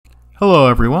Hello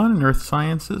everyone in Earth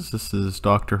Sciences, this is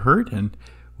Dr. Hurt, and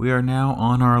we are now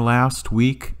on our last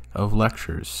week of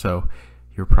lectures, so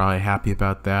you're probably happy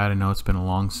about that. I know it's been a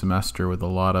long semester with a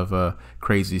lot of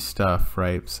crazy stuff,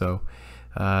 right? So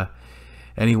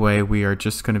anyway, we are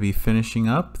just going to be finishing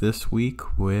up this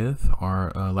week with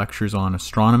our lectures on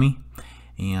astronomy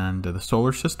and the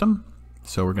solar system.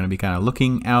 So we're going to be kind of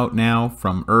looking out now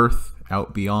from Earth,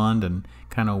 out beyond, and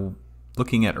kind of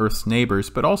looking at Earth's neighbors,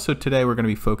 but also today we're going to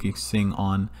be focusing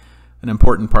on an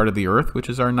important part of the Earth, which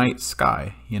is our night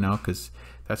sky, because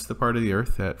that's the part of the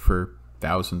Earth that for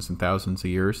thousands and thousands of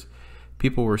years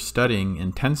people were studying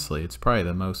intensely. It's probably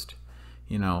the most,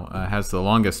 has the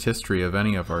longest history of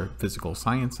any of our physical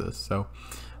sciences. So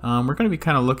we're going to be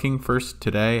kind of looking first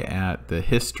today at the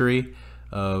history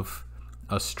of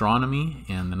astronomy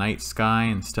and the night sky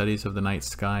and studies of the night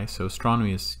sky. So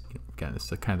astronomy is, again, it's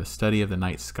a kind of the study of the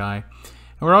night sky.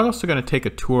 And we're also going to take a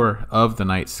tour of the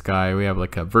night sky. We have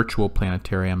like a virtual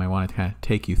planetarium I want to kind of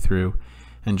take you through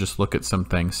and just look at some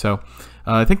things. So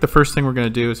I think the first thing we're going to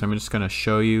do is I'm just going to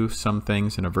show you some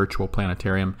things in a virtual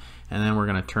planetarium, and then we're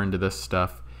going to turn to this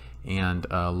stuff and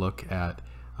look at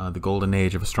the golden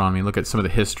age of astronomy, look at some of the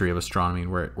history of astronomy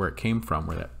and where it came from,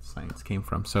 where that science came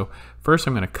from. So first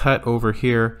I'm going to cut over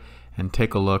here and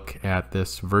take a look at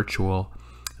this virtual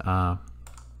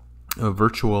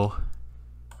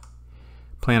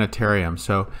planetarium.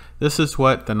 So this is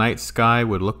what the night sky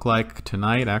would look like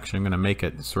tonight. Actually, I'm going to make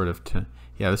it sort of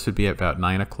this would be about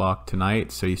 9 o'clock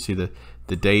tonight. So you see the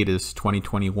date is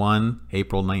 2021,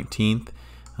 April 19th,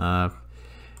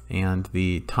 and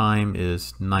the time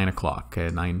is 9 o'clock,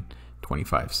 okay,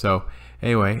 9:25. So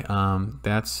anyway,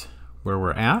 that's where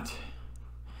we're at.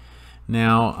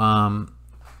 Now,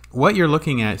 what you're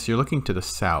looking at is you're looking to the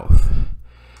south.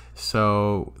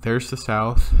 So there's the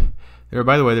south. There,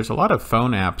 by the way, there's a lot of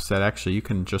phone apps that actually you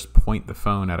can just point the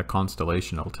phone at a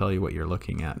constellation. It'll tell you what you're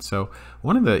looking at. So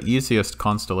one of the easiest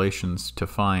constellations to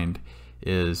find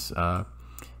is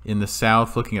in the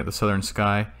south, looking at the southern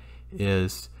sky,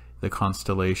 is the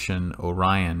constellation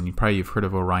Orion. You've heard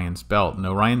of Orion's Belt. And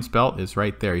Orion's Belt is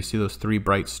right there. You see those three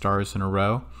bright stars in a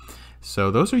row?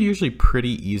 So those are usually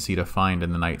pretty easy to find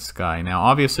in the night sky. Now,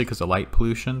 obviously, because of light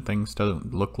pollution, things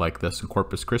don't look like this in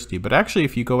Corpus Christi. But actually,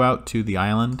 if you go out to the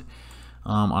island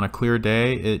on a clear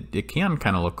day, it can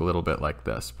kind of look a little bit like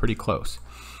this, pretty close.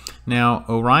 Now,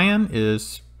 Orion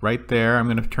is right there. I'm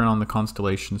going to turn on the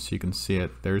constellation so you can see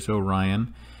it. There's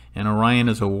Orion. And Orion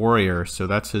is a warrior, so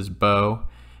that's his bow.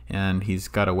 And he's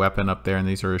got a weapon up there, and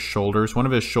these are his shoulders. One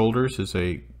of his shoulders is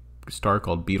a star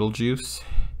called Betelgeuse.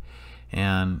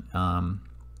 And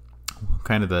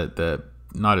kind of the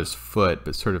not his foot,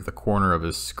 but sort of the corner of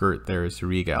his skirt there is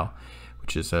Rigel,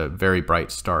 which is a very bright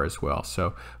star as well.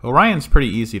 So Orion's pretty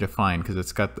easy to find because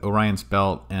it's got Orion's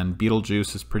Belt, and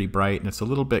Betelgeuse is pretty bright, and it's a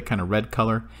little bit kind of red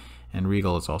color, and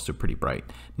Rigel is also pretty bright.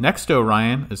 Next to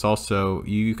Orion is also,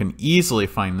 you can easily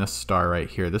find this star right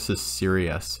here. This is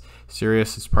Sirius.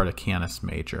 Sirius is part of Canis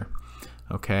Major.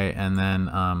 Okay, and then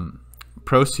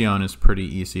Procyon is pretty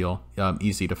easy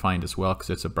to find as well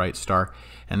because it's a bright star,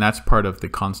 and that's part of the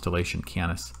constellation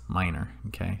Canis Minor.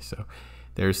 Okay, so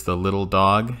there's the little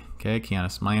dog, okay,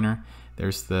 Canis Minor.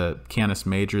 There's the Canis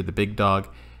Major, the big dog,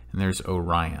 and there's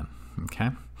Orion.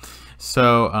 Okay,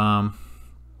 so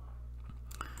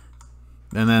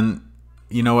and then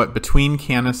you know what? Between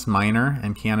Canis Minor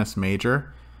and Canis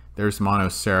Major, there's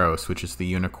Monoceros, which is the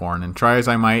unicorn. And try as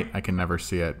I might, I can never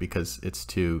see it because it's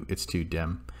too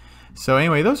dim. So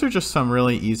anyway, those are just some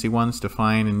really easy ones to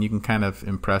find, and you can kind of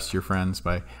impress your friends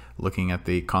by looking at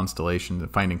the constellation,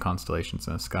 finding constellations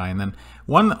in the sky. And then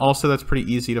one also that's pretty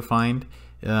easy to find,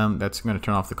 that's going to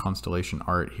turn off the constellation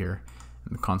art here,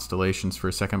 and the constellations for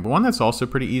a second. But one that's also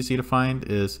pretty easy to find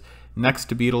is next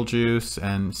to Betelgeuse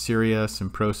and Sirius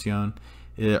and Procyon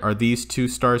are these two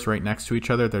stars right next to each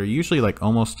other that are usually like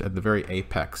almost at the very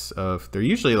apex of, they're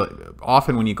usually like,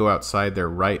 often when you go outside, they're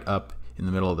right up in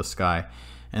the middle of the sky.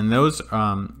 And those,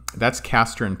 that's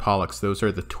Castor and Pollux. Those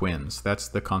are the twins. That's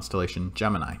the constellation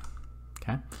Gemini.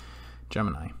 Okay,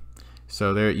 Gemini.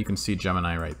 So there you can see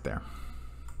Gemini right there.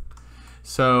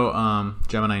 So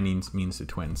Gemini means the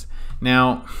twins.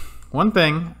 Now, one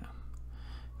thing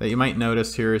that you might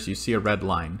notice here is you see a red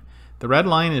line. The red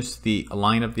line is the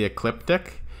line of the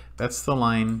ecliptic. That's the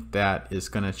line that is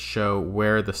going to show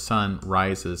where the sun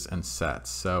rises and sets.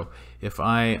 So if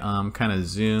I kind of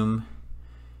zoom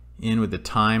in with the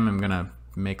time, I'm going to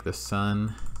make the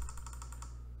sun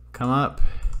come up,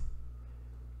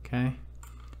 okay,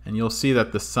 and you'll see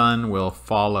that the sun will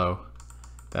follow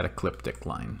that ecliptic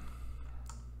line.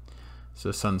 So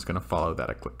the sun's going to follow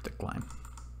that ecliptic line.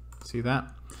 See that?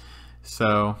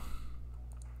 So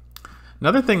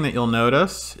Another thing that you'll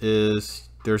notice is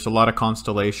there's a lot of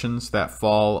constellations that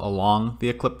fall along the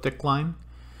ecliptic line.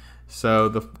 So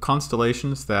the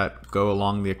constellations that go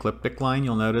along the ecliptic line,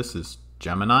 you'll notice, is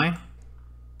Gemini.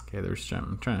 Okay, there's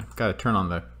Gemini. Gotta turn on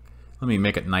the, let me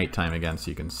make it nighttime again so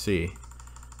you can see.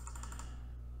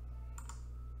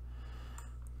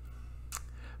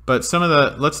 But some of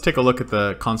the, let's take a look at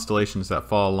the constellations that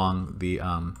fall along the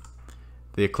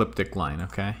ecliptic line,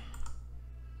 okay?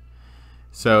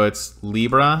 So it's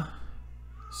Libra,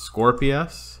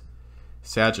 Scorpius,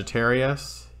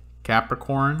 Sagittarius,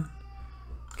 Capricorn,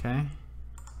 okay?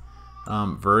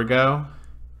 Virgo,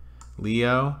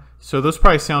 Leo. So those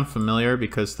probably sound familiar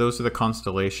because those are the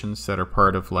constellations that are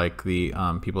part of like the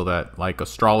people that like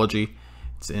astrology.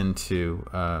 It's into,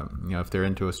 you know, if they're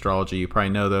into astrology, you probably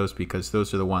know those because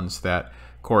those are the ones that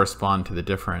correspond to the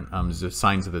different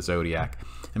signs of the zodiac.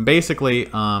 And basically,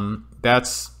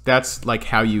 that's like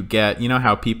how you get, you know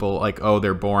how people like, oh,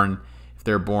 they're born, if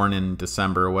they're born in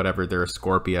December or whatever, they're a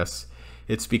Scorpius.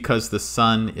 It's because the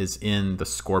sun is in the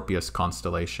Scorpius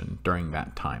constellation during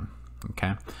that time.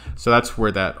 Okay, so that's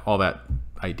where that all that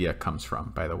idea comes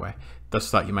from, by the way. Just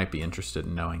thought you might be interested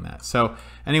in knowing that. So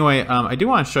anyway, I do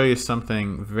want to show you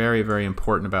something very, very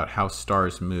important about how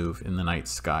stars move in the night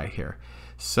sky here.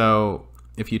 So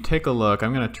if you take a look,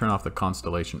 I'm going to turn off the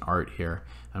constellation art here.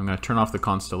 I'm going to turn off the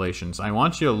constellations. I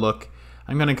want you to look,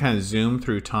 I'm going to kind of zoom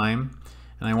through time,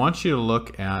 and I want you to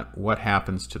look at what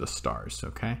happens to the stars,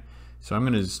 okay? So I'm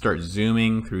going to start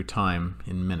zooming through time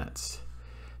in minutes.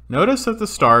 Notice that the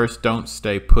stars don't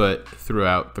stay put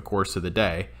throughout the course of the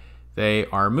day. They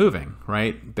are moving,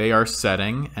 right? They are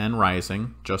setting and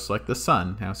rising just like the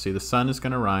sun. Now see, the sun is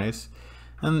going to rise.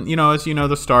 And you know, as you know,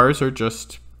 the stars are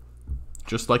just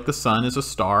like the sun is a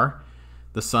star.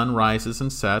 The sun rises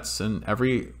and sets, and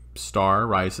every star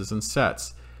rises and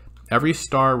sets. Every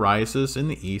star rises in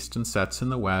the east and sets in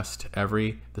the west.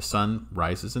 The sun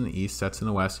rises in the east, sets in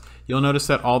the west. You'll notice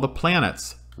that all the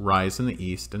planets rise in the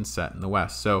east and set in the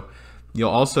west. So you'll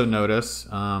also notice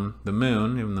the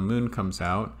moon, when the moon comes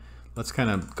out. Let's kind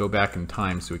of go back in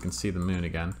time so we can see the moon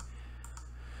again.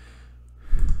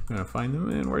 I'm gonna find the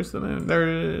moon. Where's the moon?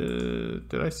 There.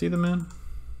 Did I see the moon?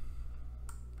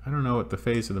 I don't know what the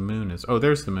phase of the moon is. Oh,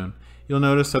 there's the moon. You'll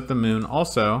notice that the moon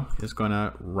also is going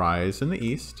to rise in the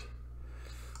east.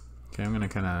 Okay, I'm going to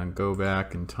kind of go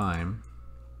back in time.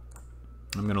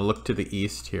 I'm going to look to the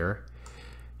east here.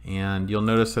 And you'll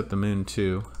notice that the moon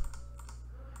too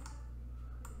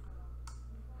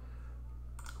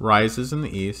rises in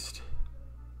the east,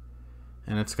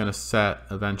 and it's going to set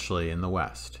eventually in the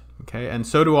west. Okay, and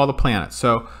so do all the planets.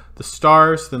 So the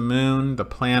stars, the moon, the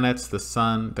planets, the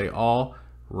sun, they all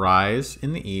rise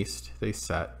in the east, they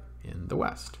set in the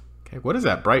west. Okay, what is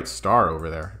that bright star over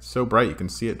there? It's so bright you can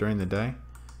see it during the day.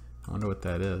 I wonder what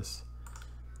that is.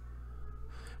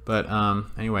 But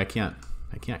anyway, I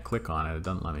can't click on it. It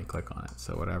doesn't let me click on it,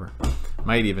 so whatever.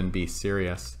 Might even be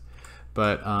Sirius.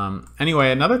 But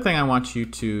anyway, another thing I want you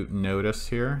to notice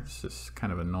here, this is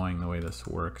kind of annoying the way this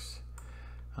works,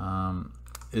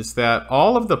 is that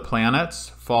all of the planets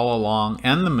fall along,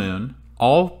 and the moon,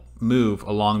 all move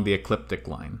along the ecliptic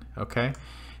line, okay?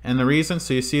 And the reason,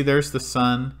 so you see there's the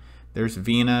sun, there's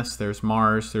Venus, there's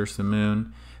Mars, there's the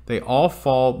moon. They all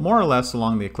fall more or less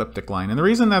along the ecliptic line. And the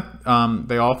reason that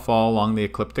they all fall along the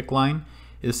ecliptic line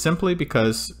is simply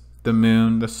because the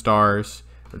moon, the stars,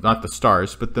 not the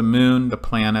stars, but the moon, the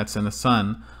planets, and the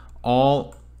sun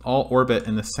all orbit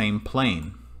in the same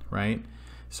plane, right?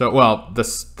 So, well, the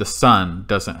sun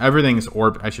doesn't, everything's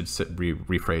I should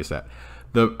rephrase that.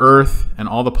 The Earth and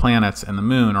all the planets and the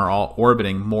moon are all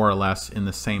orbiting more or less in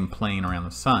the same plane around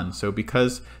the sun. So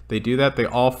because they do that, they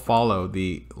all follow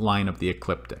the line of the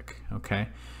ecliptic, okay?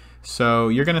 So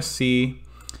you're going to see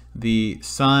the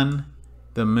sun,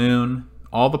 the moon,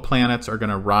 all the planets are going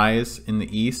to rise in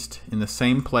the east in the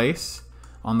same place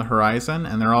on the horizon,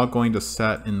 and they're all going to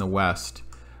set in the west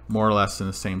more or less in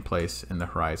the same place in the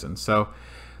horizon. So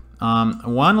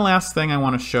one last thing I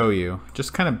want to show you,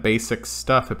 just kind of basic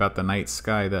stuff about the night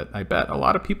sky that I bet a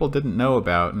lot of people didn't know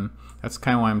about, and that's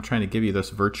kind of why I'm trying to give you this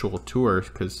virtual tour,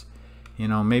 because you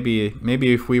know, maybe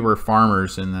if we were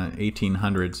farmers in the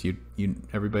 1800s,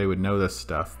 everybody would know this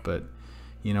stuff, but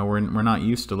you know, we're not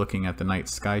used to looking at the night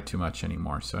sky too much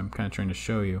anymore, so I'm kind of trying to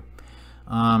show you.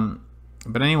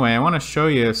 But anyway, I want to show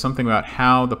you something about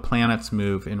how the planets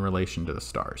move in relation to the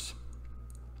stars.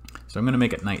 So I'm going to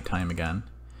make it nighttime again.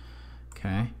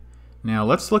 Okay, now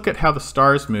let's look at how the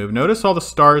stars move. Notice all the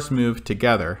stars move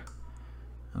together.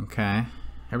 Okay,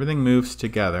 everything moves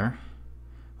together.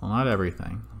 Well, not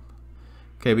everything.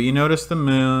 Okay, but you notice the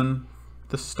moon,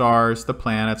 the stars, the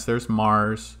planets, there's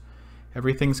Mars,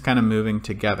 everything's kind of moving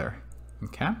together.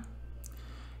 Okay?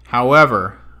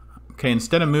 However, okay,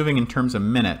 instead of moving in terms of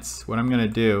minutes, what I'm going to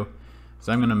do is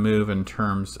I'm going to move in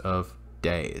terms of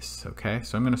days. Okay?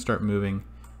 So I'm going to start moving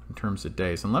in terms of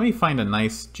days. And let me find a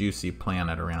nice juicy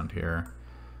planet around here.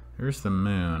 There's the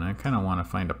moon. I kind of want to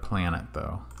find a planet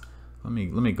though. Let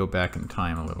me go back in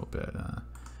time a little bit.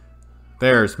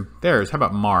 There's how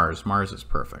about Mars? Mars is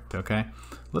perfect. Okay,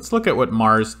 let's look at what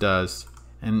Mars does.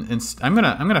 And I'm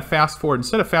gonna fast forward.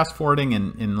 Instead of fast forwarding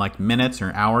in like minutes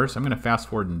or hours, I'm gonna fast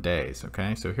forward in days.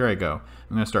 Okay, so here I go.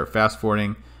 I'm gonna start fast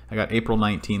forwarding. I got April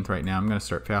 19th right now. I'm gonna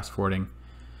start fast forwarding.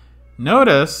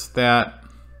 Notice that,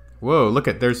 whoa, look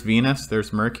at, there's Venus,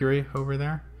 there's Mercury over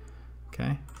there.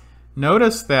 Okay,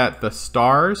 notice that the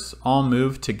stars all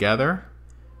move together.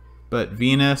 But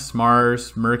Venus,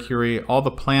 Mars, Mercury, all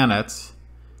the planets,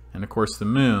 and of course the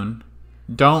moon,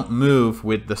 don't move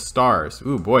with the stars.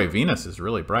 Ooh, boy, Venus is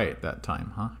really bright at that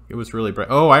time, huh? It was really bright.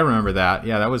 Oh, I remember that.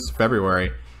 Yeah, that was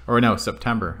February. Or no,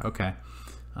 September. Okay.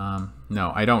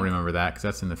 No, I don't remember that because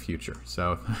that's in the future.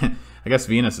 So I guess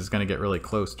Venus is going to get really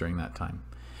close during that time.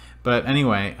 But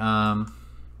anyway,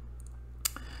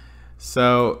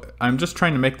 so I'm just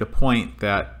trying to make the point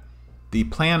that the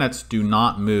planets do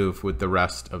not move with the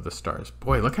rest of the stars.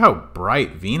 Boy, look how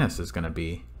bright Venus is going to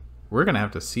be. We're going to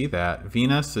have to see that.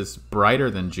 Venus is brighter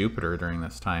than Jupiter during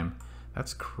this time.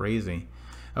 That's crazy.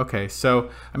 Okay, so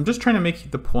I'm just trying to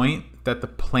make the point that the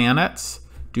planets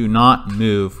do not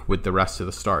move with the rest of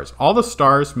the stars. All the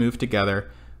stars move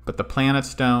together, but the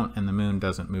planets don't, and the moon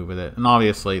doesn't move with it. And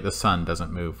obviously, the sun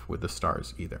doesn't move with the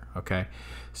stars either, okay?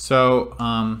 So,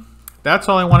 that's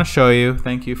all I want to show you.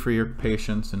 Thank you for your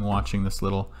patience in watching this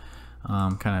little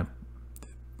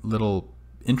little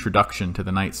introduction to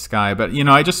the night sky. But you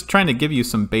know, I just trying to give you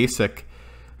some basic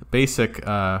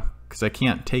because I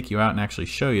can't take you out and actually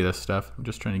show you this stuff. I'm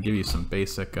just trying to give you some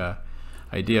basic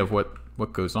idea of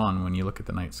what goes on when you look at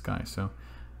the night sky. So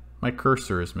my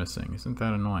cursor is missing. Isn't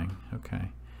that annoying?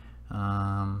 Okay.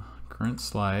 Current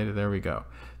slide. There we go.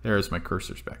 There's my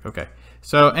cursor's back. Okay.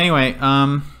 So anyway,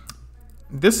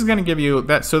 this is going to give you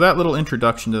that. So that little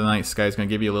introduction to the night sky is going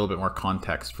to give you a little bit more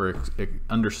context for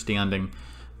understanding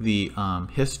the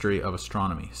history of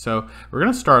astronomy. So we're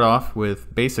going to start off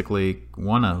with basically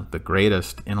one of the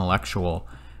greatest intellectual,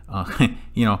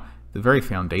 you know, the very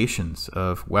foundations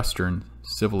of Western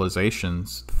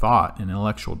civilization's thought and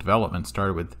intellectual development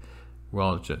started with,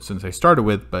 well, since I started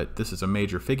with, but this is a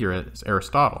major figure, it's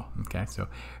Aristotle. Okay, so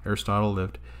Aristotle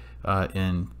lived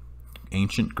in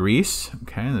ancient Greece.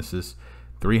 Okay, and this is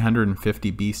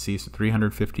 350 BC, so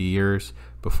 350 years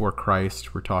before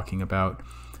Christ. We're talking about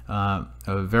a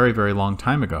very, very long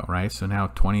time ago, right? So now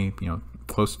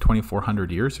close to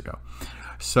 2,400 years ago.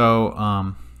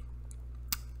 So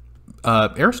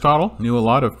Aristotle knew a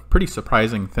lot of pretty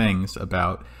surprising things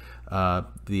about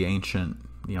the ancient,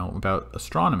 about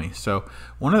astronomy. So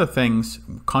one of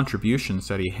the contributions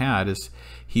that he had is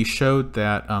he showed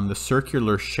that the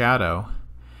circular shadow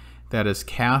that is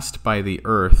cast by the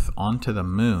Earth onto the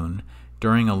moon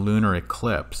during a lunar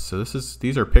eclipse. So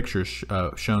these are pictures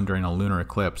shown during a lunar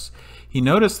eclipse. He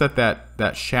noticed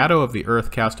that shadow of the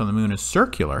Earth cast on the moon is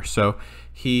circular. So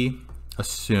he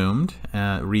assumed,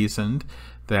 reasoned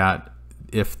that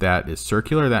if that is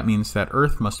circular, that means that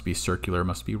Earth must be circular,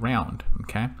 must be round.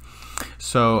 Okay,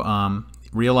 so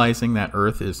realizing that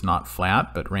Earth is not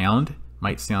flat but round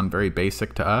might sound very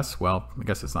basic to us. Well, I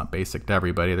guess it's not basic to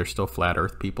everybody. There's still flat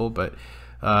Earth people, but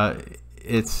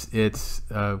it's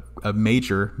a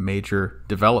major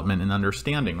development in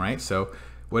understanding, right? So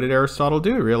what did Aristotle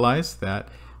do? He realized that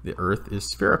the Earth is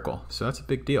spherical. So that's a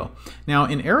big deal. Now,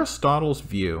 in Aristotle's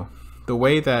view, the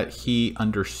way that he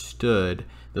understood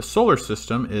the solar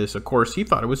system is, of course, he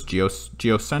thought it was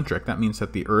geocentric. That means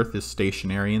that the Earth is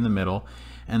stationary in the middle,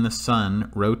 and the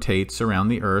sun rotates around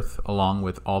the Earth along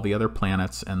with all the other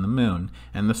planets and the moon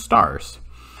and the stars.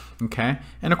 Okay?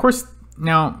 And of course,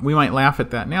 now we might laugh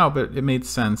at that now, but it made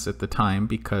sense at the time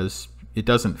because it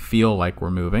doesn't feel like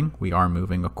we're moving. We are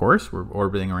moving, of course. We're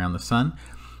orbiting around the sun.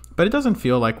 But it doesn't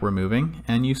feel like we're moving.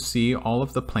 And you see all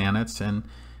of the planets, and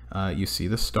you see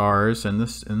the stars and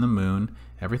the moon,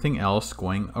 everything else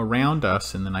going around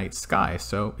us in the night sky.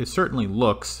 So it certainly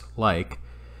looks like,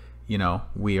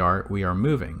 we are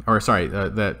moving, or sorry,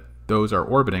 that those are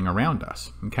orbiting around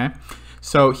us. Okay,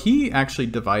 so he actually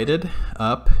divided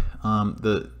up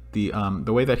the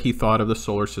way that he thought of the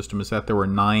solar system is that there were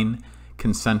 9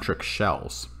 concentric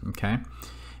shells. Okay,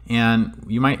 and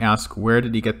you might ask, where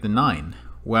did he get the 9?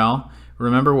 Well,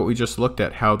 remember what we just looked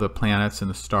at, how the planets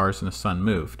and the stars and the sun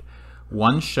moved.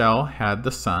 One shell had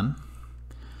the sun,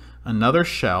 another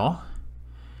shell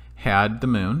had the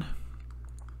moon,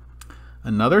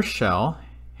 Another shell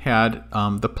had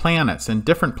the planets and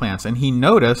different planets, and he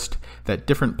noticed that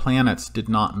different planets did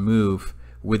not move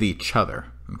with each other.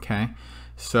 Okay,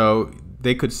 so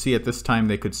they could see at this time,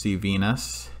 they could see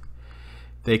Venus.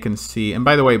 They can see, and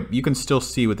by the way, you can still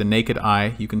see with the naked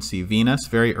eye, you can see Venus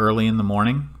very early in the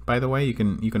morning. By the way, you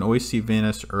can always see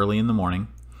Venus early in the morning,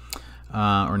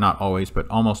 or not always, but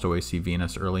almost always see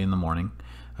Venus early in the morning.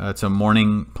 It's a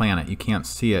morning planet. You can't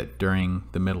see it during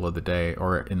the middle of the day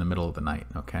or in the middle of the night.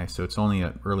 Okay, so it's only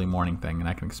an early morning thing, and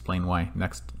I can explain why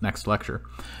next lecture.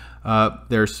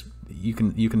 You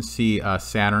can see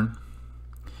Saturn,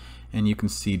 and you can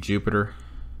see Jupiter,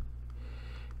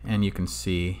 and you can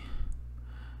see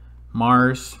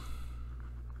Mars,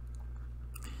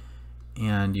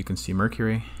 and you can see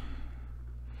Mercury,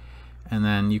 and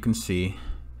then you can see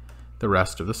the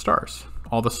rest of the stars,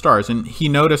 all the stars. And he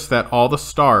noticed that all the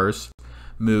stars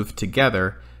moved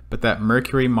together, but that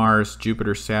Mercury, Mars,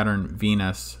 Jupiter, Saturn,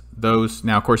 Venus, those,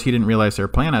 now of course he didn't realize they were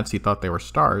planets, he thought they were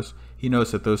stars. He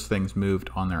noticed that those things moved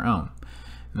on their own.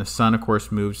 And the sun, of course,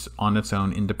 moves on its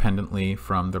own independently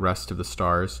from the rest of the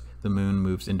stars. The moon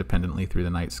moves independently through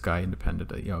the night sky,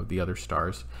 independent of, the other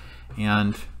stars.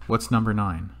 And what's number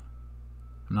 9?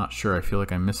 I'm not sure. I feel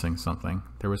like I'm missing something.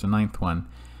 There was a 9th one.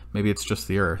 Maybe it's just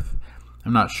the Earth.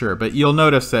 I'm not sure. But you'll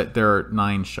notice that there are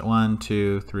 9 1,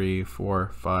 2, 3,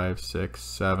 4, 5, 6,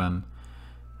 7.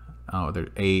 Oh, there's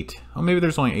 8. Oh, maybe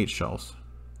there's only 8 shells.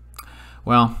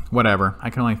 Well, whatever. I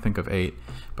can only think of 8,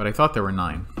 but I thought there were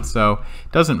 9. So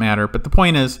it doesn't matter. But the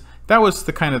point is, that was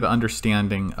the kind of the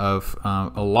understanding of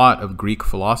a lot of Greek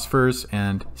philosophers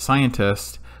and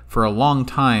scientists for a long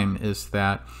time, is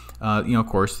that, of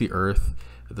course, the Earth,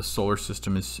 the solar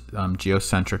system is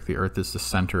geocentric. The Earth is the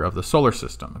center of the solar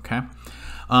system, okay?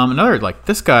 Another, like,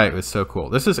 this guy was so cool.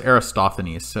 This is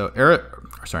Eratosthenes. So,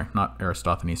 sorry, not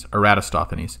Eratosthenes,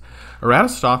 Eratosthenes.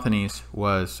 Eratosthenes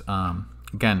was,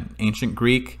 again, ancient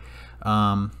Greek.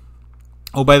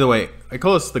 Oh, by the way, I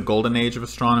call this the golden age of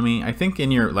astronomy. I think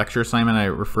in your lecture assignment I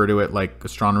refer to it like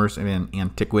astronomers in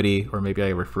antiquity, or maybe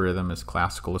I refer to them as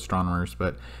classical astronomers,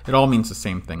 but it all means the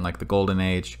same thing, like the golden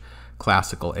age,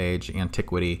 classical age,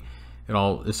 antiquity.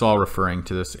 It's all referring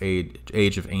to this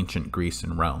age of ancient Greece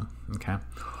and Rome. Okay,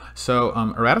 so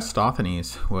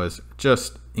Eratosthenes was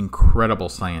just incredible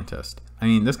scientist. I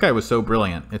mean, this guy was so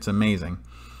brilliant, it's amazing.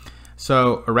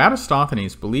 So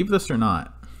Eratosthenes, believe this or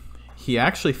not, he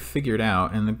actually figured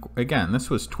out, and again, this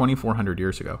was 2,400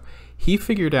 years ago, he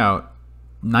figured out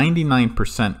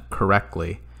 99%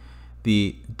 correctly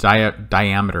the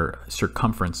diameter,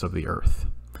 circumference of the Earth.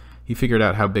 He figured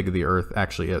out how big the Earth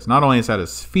actually is. Not only is that a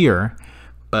sphere,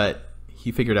 but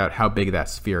he figured out how big that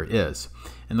sphere is.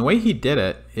 And the way he did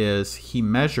it is he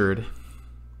measured,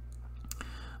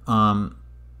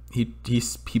 he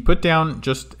put down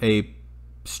just a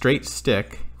straight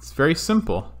stick. It's very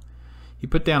simple. He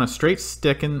put down a straight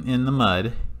stick in the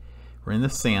mud, or in the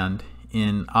sand,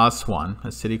 in Aswan,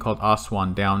 a city called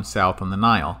Aswan down south on the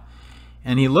Nile.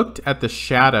 And he looked at the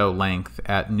shadow length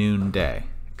at noonday,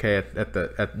 okay,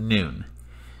 at noon.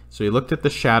 So he looked at the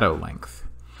shadow length.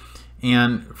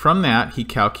 And from that, he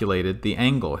calculated the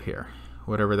angle here,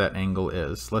 whatever that angle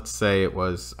is. Let's say it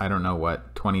was, I don't know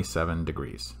what, 27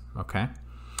 degrees, okay?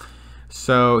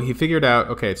 So he figured out,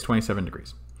 okay, it's 27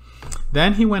 degrees.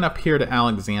 Then he went up here to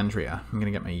Alexandria. I'm going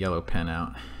to get my yellow pen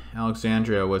out.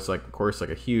 Alexandria was, like, of course,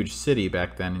 like a huge city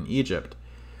back then in Egypt.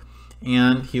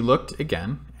 And he looked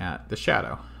again at the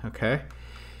shadow, okay?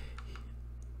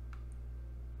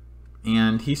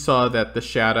 And he saw that the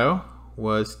shadow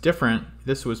was different.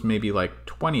 This was maybe like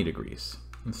 20 degrees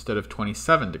instead of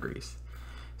 27 degrees.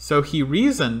 So he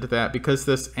reasoned that because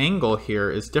this angle here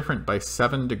is different by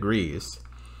 7 degrees,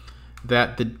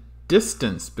 that the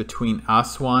distance between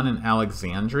Aswan and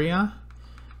Alexandria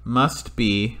must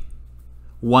be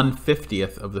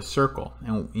 1/50th of the circle.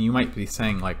 And you might be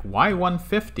saying, like, why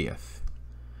 1/50th?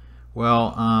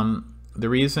 Well, the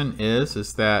reason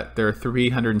is that there are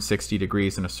 360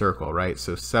 degrees in a circle, right?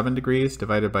 So 7 degrees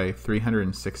divided by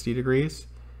 360 degrees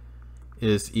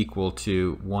is equal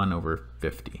to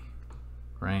 1/50,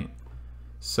 right?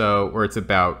 So, or it's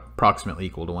about approximately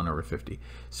equal to 1/50.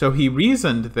 So he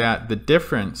reasoned that the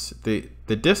difference, the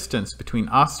distance between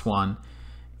Aswan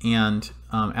and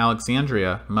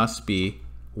Alexandria must be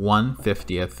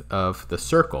 1/50th of the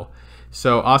circle.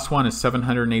 So Aswan is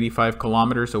 785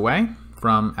 kilometers away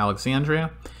from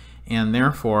Alexandria, and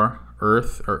therefore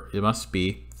Earth, or it must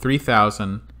be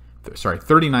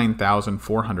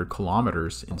 39,400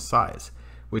 kilometers in size,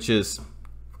 which is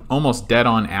almost dead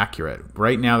on accurate.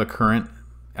 Right now, the current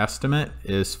estimate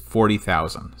is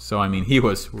 40,000. So I mean, he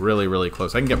was really, really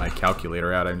close. I can get my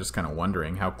calculator out. I'm just kind of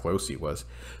wondering how close he was.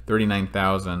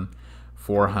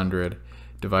 39,400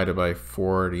 divided by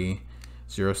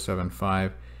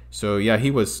 40,075. So yeah,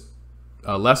 he was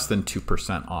less than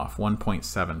 2% off,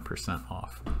 1.7%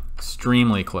 off.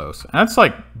 Extremely close. And that's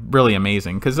like really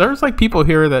amazing, because there's like people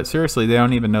here that seriously, they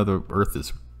don't even know the Earth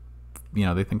is, you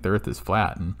know, they think the Earth is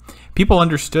flat. And people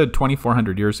understood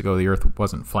 2,400 years ago the Earth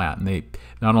wasn't flat, and they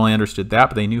not only understood that,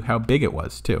 but they knew how big it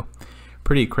was too.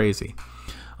 Pretty crazy.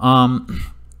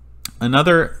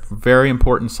 Another very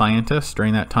important scientist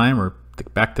during that time, or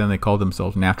back then they called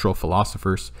themselves natural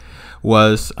philosophers,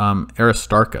 was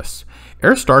Aristarchus.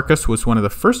 Aristarchus was one of the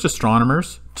first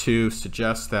astronomers to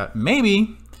suggest that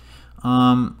maybe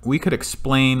we could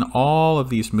explain all of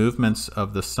these movements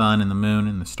of the sun and the moon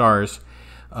and the stars.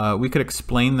 We could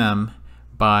explain them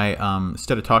by,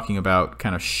 instead of talking about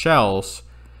kind of shells,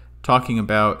 talking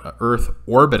about Earth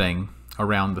orbiting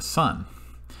around the sun.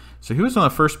 So he was one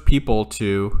of the first people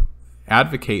to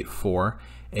advocate for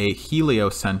a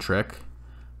heliocentric,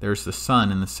 there's the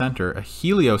sun in the center, a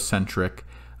heliocentric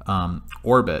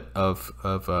orbit of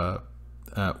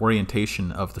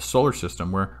orientation of the solar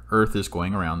system, where Earth is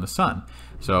going around the sun.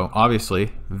 So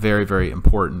obviously very, very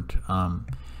important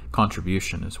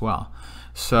contribution as well.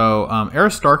 So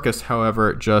Aristarchus,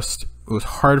 however, it was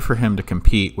hard for him to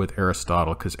compete with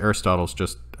Aristotle, because Aristotle's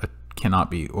just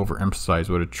cannot be overemphasized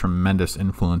what a tremendous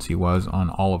influence he was on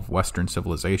all of Western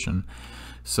civilization.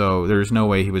 So there's no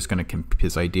way he was going to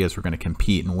his ideas were going to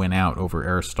compete and win out over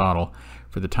Aristotle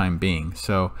for the time being.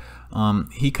 So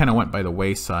he kind of went by the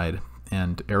wayside,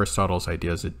 and Aristotle's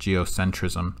ideas of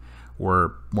geocentrism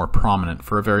were more prominent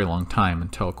for a very long time,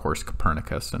 until of course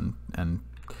Copernicus and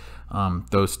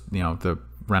those, you know, the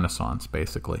Renaissance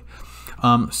basically.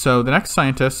 So the next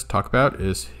scientist to talk about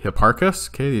is Hipparchus.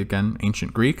 Okay, again,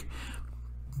 ancient Greek.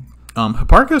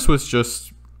 Hipparchus was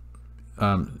just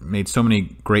made so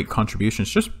many great contributions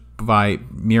just by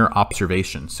mere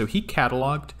observation. So he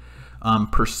cataloged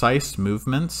precise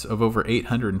movements of over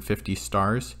 850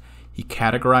 stars. He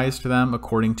categorized them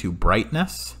according to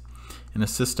brightness in a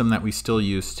system that we still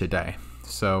use today.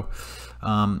 So,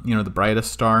 you know, the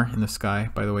brightest star in the sky,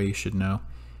 by the way, you should know,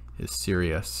 is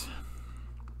Sirius.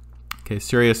 Okay,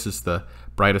 Sirius is the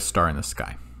brightest star in the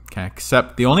sky. Okay,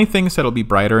 except the only things that'll be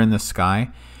brighter in the sky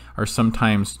are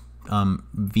sometimes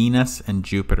Venus and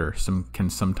Jupiter can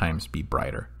sometimes be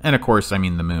brighter. And of course, I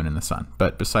mean the moon and the sun.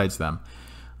 But besides them,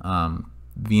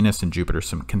 Venus and Jupiter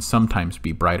can sometimes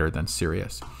be brighter than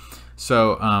Sirius.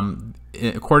 So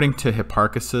according to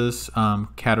Hipparchus's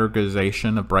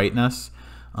categorization of brightness,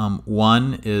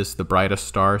 1 is the brightest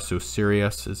star, so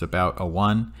Sirius is about a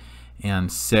 1,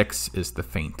 and 6 is the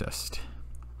faintest.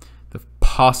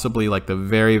 Possibly like the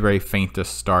very, very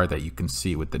faintest star that you can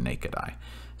see with the naked eye.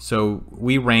 So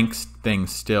we rank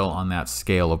things still on that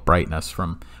scale of brightness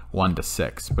from 1 to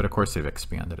 6, but of course they've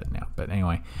expanded it now. But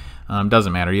anyway,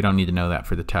 doesn't matter. You don't need to know that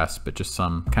for the test, but just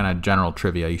some kind of general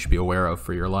trivia you should be aware of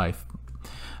for your life.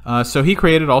 So he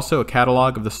created also a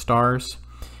catalog of the stars.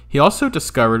 He also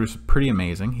discovered, which was pretty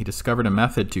amazing, he discovered a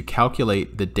method to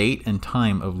calculate the date and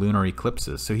time of lunar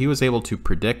eclipses. So he was able to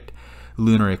predict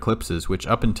lunar eclipses, which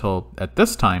up until at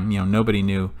this time, you know, nobody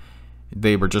knew.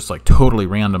 They were just like totally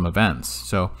random events.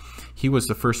 So he was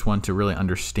the first one to really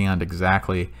understand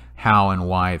exactly how and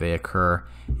why they occur,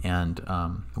 and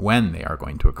when they are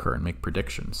going to occur, and make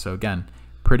predictions. So again,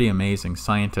 pretty amazing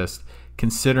scientist,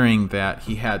 considering that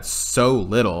he had so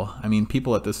little. I mean,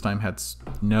 people at this time had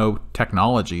no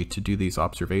technology to do these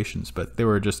observations, but they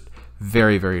were just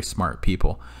very, very smart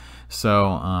people.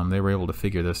 So they were able to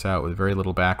figure this out with very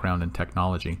little background in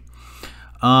technology.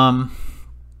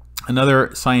 Another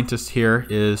scientist here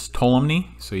is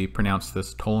Ptolemy. So you pronounce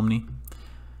this Ptolemy.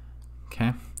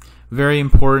 Okay. Very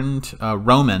important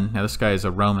Roman. Now this guy is a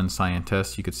Roman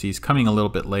scientist. You could see he's coming a little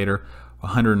bit later,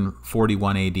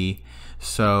 141 AD.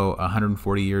 So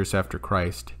 140 years after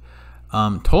Christ.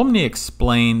 Ptolemy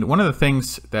explained, one of the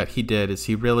things that he did is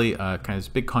he really, kind of his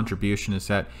big contribution is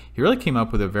that he really came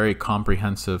up with a very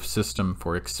comprehensive system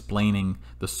for explaining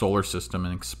the solar system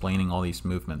and explaining all these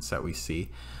movements that we see.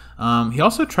 He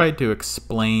also tried to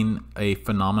explain a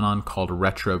phenomenon called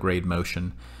retrograde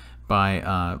motion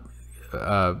by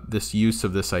this use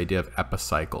of this idea of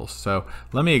epicycles. So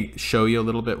let me show you a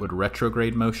little bit what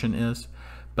retrograde motion is.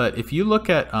 But if you look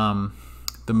at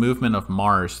the movement of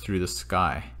Mars through the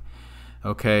sky,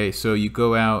 okay, so you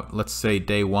go out, let's say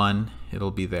day 1,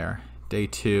 it'll be there. Day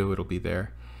 2, it'll be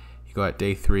there. You go out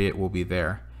day 3, it will be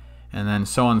there. And then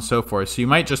so on and so forth. So you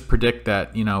might just predict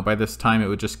that, you know, by this time it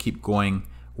would just keep going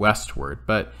westward.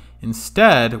 But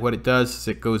Instead, what it does is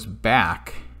it goes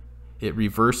back, it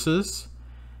reverses,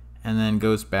 and then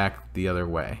goes back the other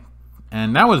way.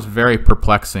 And that was very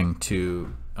perplexing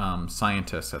to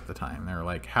scientists at the time. They were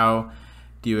like, how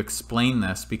do you explain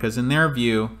this? Because in their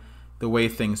view, the way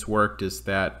things worked is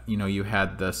that, you know, you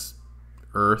had this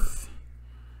Earth,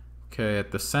 okay,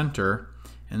 at the center,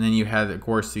 and then you had, of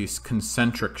course, these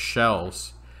concentric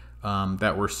shells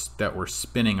that were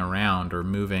spinning around or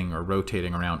moving or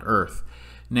rotating around Earth.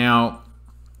 Now,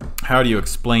 how do you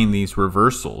explain these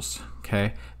reversals?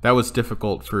 Okay, that was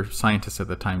difficult for scientists at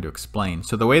the time to explain.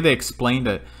 So the way they explained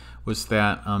it was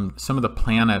that some of the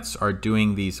planets are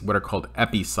doing these what are called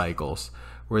epicycles,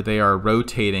 where they are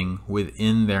rotating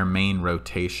within their main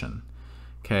rotation.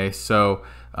 Okay, so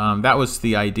that was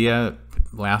the idea.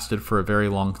 Lasted for a very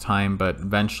long time, but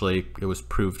eventually it was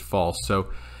proved false. So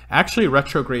actually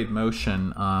retrograde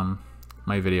motion,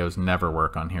 my videos never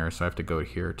work on here, so I have to go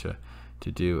here to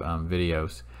do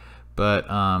videos. But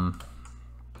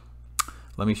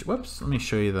let me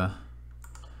show you the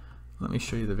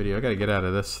video. I got to get out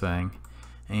of this thing,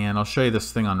 and I'll show you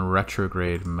this thing on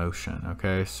retrograde motion.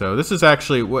 Okay, so this is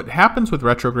actually what happens with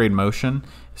retrograde motion.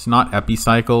 It's not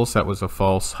epicycles. That was a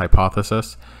false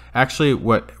hypothesis. Actually,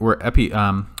 where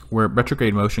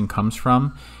retrograde motion comes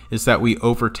from is that we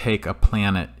overtake a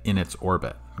planet in its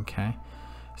orbit. Okay,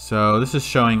 so this is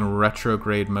showing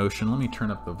retrograde motion. Let me turn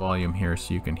up the volume here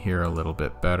so you can hear a little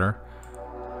bit better.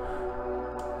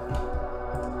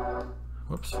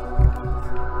 Whoops. Okay,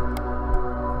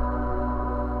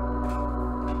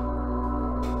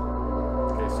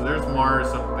 so there's Mars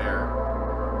up there.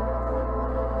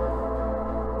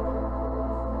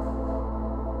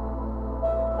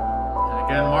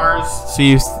 And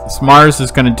Mars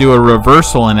is going to do a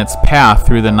reversal in its path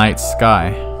through the night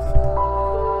sky.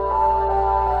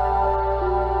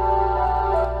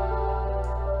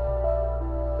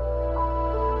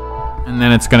 And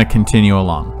then it's going to continue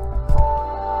along.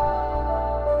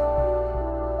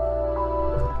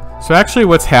 So actually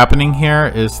what's happening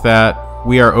here is that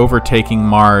we are overtaking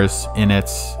Mars in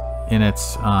its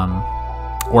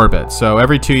orbit. So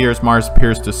every 2 years, Mars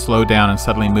appears to slow down and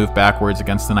suddenly move backwards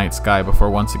against the night sky before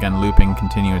once again looping and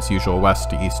continue its usual west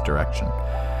to east direction.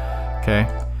 Okay.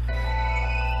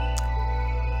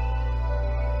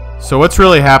 So what's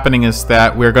really happening is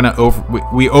that we're going to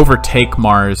we overtake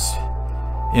Mars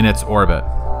in its orbit.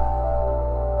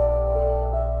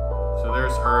 So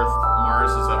there's Earth.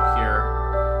 Mars is up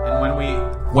here, and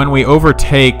when we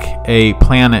overtake a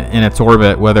planet in its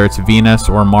orbit, whether it's Venus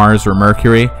or Mars or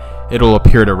Mercury, it'll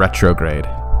appear to retrograde.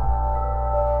 So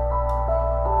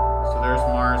there's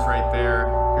Mars right there.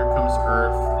 Here comes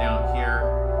Earth down here.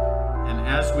 And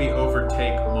as we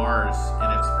overtake Mars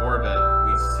in its orbit,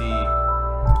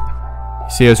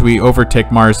 as we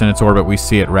overtake Mars in its orbit, we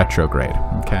see it retrograde.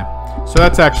 Okay. So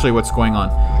that's actually what's going on.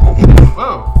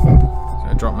 Whoa! So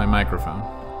I dropped my microphone.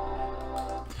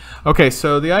 Okay,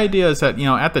 so the idea is that, you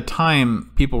know, at the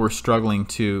time, people were struggling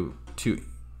to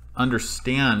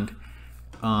understand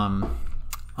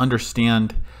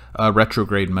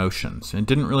retrograde motions. It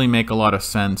didn't really make a lot of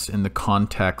sense in the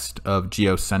context of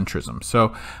geocentrism.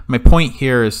 So my point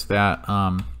here is that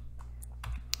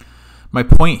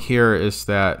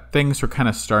things are kind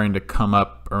of starting to come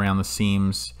up around the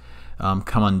seams,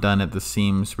 come undone at the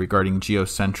seams regarding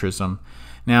geocentrism.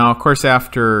 Now, of course,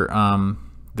 after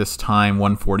this time,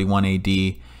 141 AD,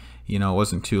 you know, it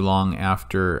wasn't too long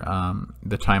after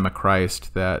the time of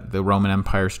Christ that the Roman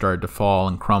Empire started to fall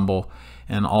and crumble,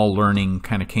 and all learning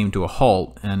kind of came to a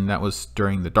halt, and that was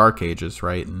during the Dark Ages,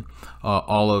 right? And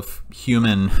all of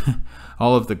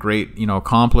the great, you know,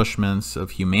 accomplishments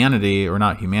of humanity, or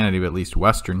not humanity, but at least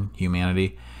Western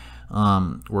humanity,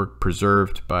 were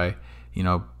preserved by, you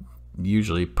know,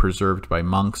 usually preserved by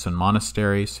monks and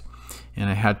monasteries. And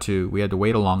we had to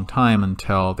wait a long time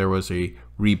until there was a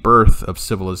rebirth of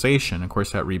civilization. Of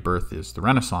course, that rebirth is the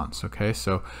Renaissance. Okay,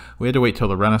 so we had to wait till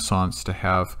the Renaissance to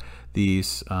have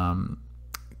these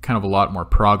kind of a lot more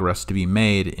progress to be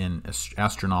made in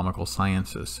astronomical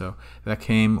sciences. So that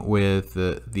came with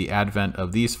the advent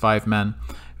of these 5 men,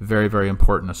 very, very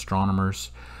important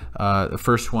astronomers. The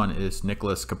first one is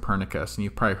Nicholas Copernicus, and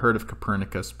you've probably heard of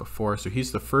Copernicus before. So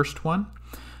he's the first one.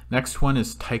 Next one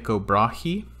is Tycho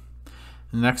Brahe.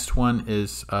 The next one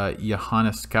is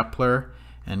Johannes Kepler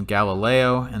and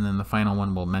Galileo, and then the final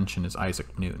one we'll mention is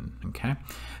Isaac Newton. Okay,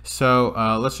 so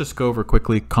let's just go over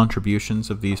quickly contributions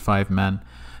of these 5 men.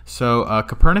 So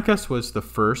Copernicus was the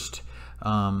first,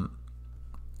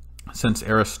 since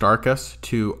Aristarchus,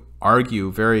 to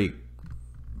argue very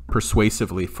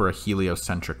persuasively for a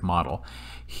heliocentric model.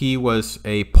 He was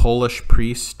a Polish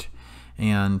priest,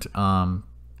 and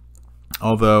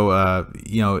although,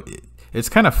 you know, it's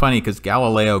kind of funny because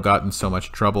Galileo got in so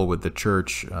much trouble with the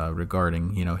church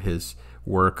regarding, you know, his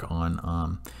work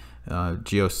on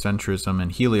geocentrism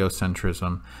and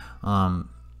heliocentrism.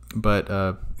 But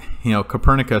you know,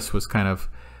 Copernicus was kind of,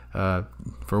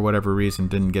 for whatever reason,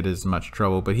 didn't get as much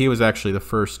trouble. But he was actually the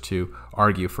first to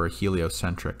argue for a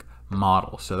heliocentric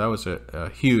model. So that was a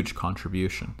huge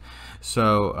contribution.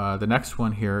 So the next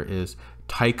one here is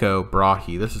Tycho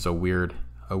Brahe. This is a weird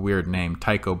name,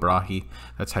 Tycho Brahe.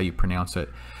 That's how you pronounce it.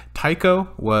 Tycho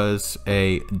was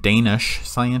a Danish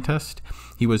scientist.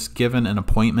 He was given an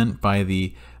appointment by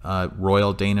the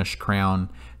Royal Danish Crown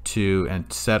to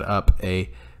set up a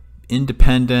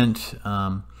independent,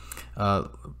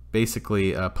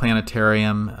 basically a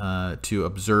planetarium to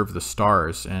observe the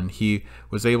stars, and he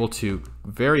was able to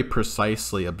very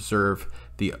precisely observe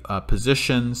the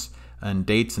positions and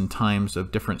dates and times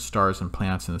of different stars and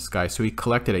planets in the sky. So he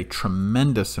collected a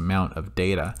tremendous amount of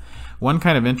data. One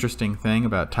kind of interesting thing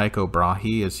about Tycho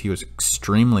Brahe is he was an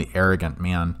extremely arrogant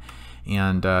man,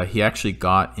 and he actually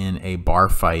got in a bar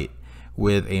fight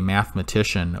with a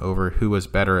mathematician over who was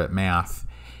better at math,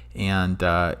 and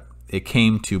it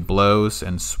came to blows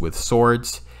and with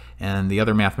swords, and the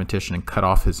other mathematician cut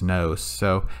off his nose.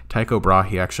 So Tycho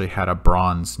Brahe actually had a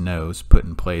bronze nose put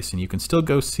in place, and you can still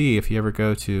go see, if you ever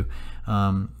go to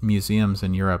museums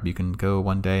in Europe, you can go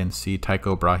one day and see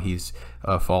Tycho Brahe's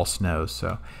false nose.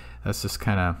 So that's just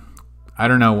kind of, I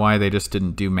don't know why they just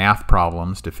didn't do math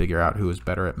problems to figure out who was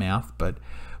better at math, but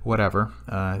whatever.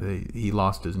 He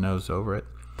lost his nose over it.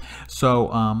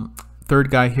 So third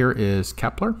guy here is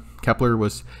Kepler. Kepler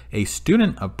was a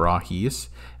student of Brahe's,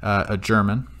 a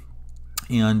German,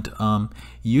 and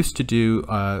used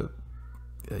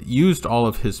all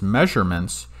of his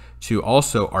measurements to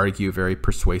also argue very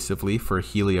persuasively for a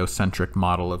heliocentric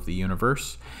model of the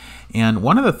universe. And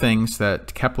one of the things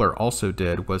that Kepler also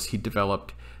did was he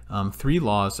developed 3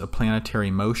 laws of planetary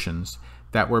motions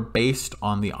that were based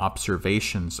on the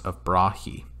observations of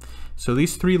Brahe. So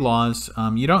these 3 laws,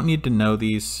 you don't need to know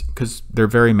these because they're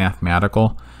very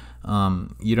mathematical.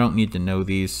 You don't need to know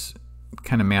these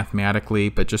kind of mathematically,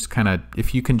 but just kind of,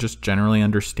 if you can just generally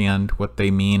understand what they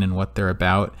mean and what they're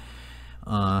about,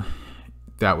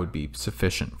 that would be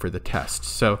sufficient for the test.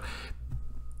 So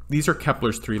these are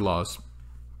Kepler's 3 laws.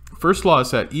 First law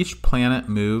is that each planet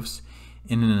moves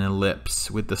in an ellipse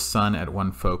with the sun at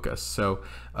one focus. So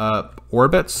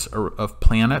orbits of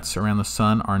planets around the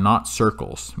sun are not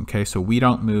circles. Okay, so we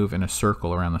don't move in a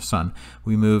circle around the sun.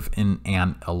 We move in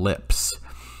an ellipse.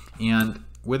 And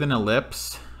with an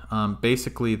ellipse,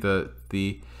 basically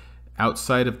the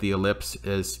outside of the ellipse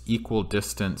is equal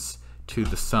distance to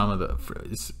the sum of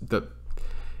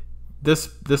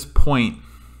this point.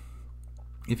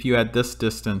 If you add this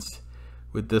distance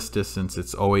with this distance,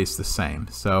 it's always the same.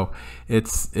 So it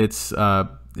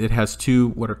has 2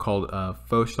 what are called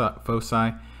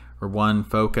foci, or one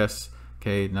focus.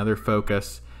 Okay, another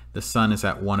focus. The sun is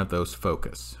at one of those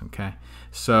focus. Okay,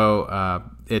 so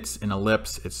it's an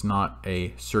ellipse. It's not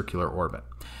a circular orbit.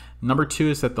 Number 2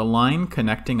 is that the line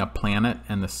connecting a planet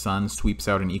and the sun sweeps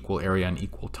out an equal area in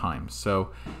equal time.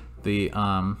 So the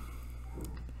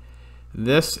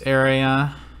this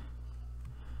area.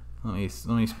 Let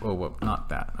me. Oh, well, not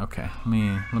that. Okay,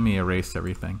 let me erase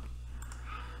everything.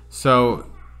 So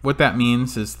what that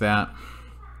means is that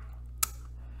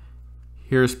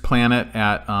here's planet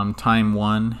at time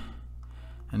 1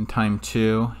 and time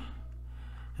 2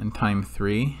 and time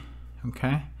 3.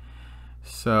 Okay,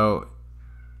 so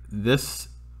this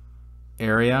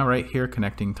area right here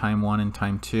connecting time 1 and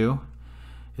time 2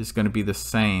 is going to be the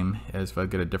same as, if I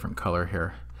get a different color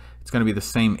here, it's going to be the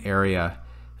same area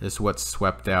is what's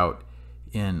swept out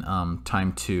in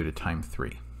time 2 to time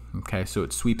 3. Okay, so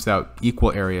it sweeps out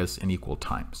equal areas in equal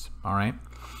times. All right.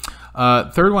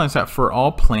 Third one is that for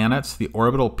all planets, the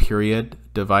orbital period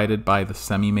divided by the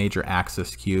semi-major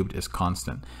axis cubed is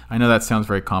constant. I know that sounds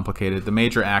very complicated. The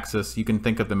major axis, you can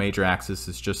think of the major axis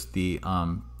as just the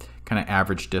kind of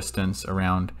average distance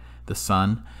around the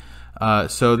sun.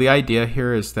 So the idea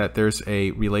here is that there's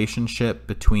a relationship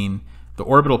between the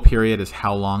orbital period is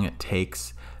how long it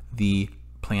takes the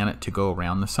planet to go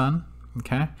around the sun.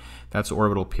 Okay, that's the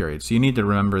orbital period. So you need to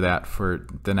remember that for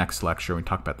the next lecture when we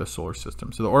talk about the solar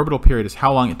system. So the orbital period is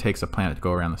how long it takes a planet to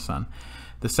go around the sun.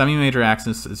 The semi-major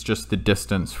axis is just the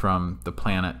distance from the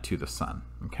planet to the sun.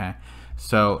 Okay,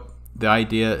 so the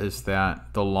idea is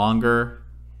that the longer,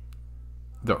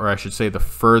 or I should say the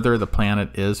further the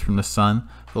planet is from the sun,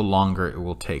 the longer it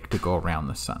will take to go around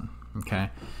the sun. Okay,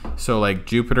 so like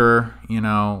Jupiter, you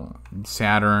know,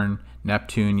 Saturn,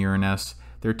 Neptune, Uranus,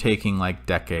 they're taking like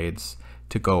decades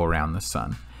to go around the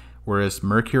sun. Whereas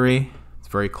Mercury,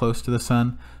 very close to the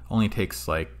sun. Only takes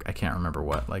like, I can't remember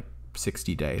what, like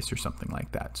 60 days or something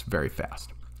like that. It's very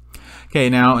fast. Okay,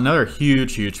 now another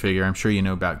huge figure. I'm sure you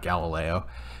know about Galileo.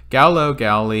 Galileo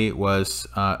Galilei was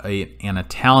an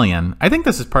Italian. I think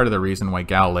this is part of the reason why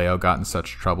Galileo got in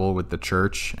such trouble with the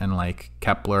church, and like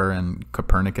Kepler and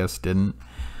Copernicus didn't.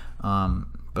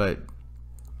 But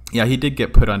yeah, he did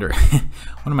get put under.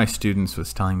 One of my students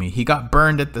was telling me he got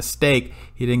burned at the stake.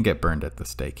 He didn't get burned at the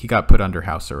stake. He got put under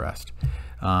house arrest.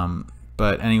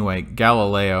 But anyway,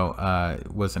 Galileo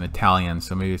was an Italian,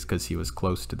 so maybe it's because he was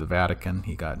close to the Vatican.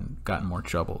 He got in more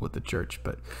trouble with the church.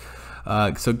 But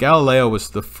so Galileo was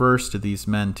the first of these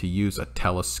men to use a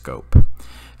telescope.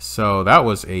 So that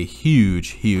was a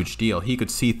huge deal. He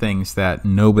could see things that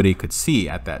nobody could see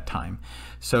at that time.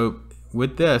 So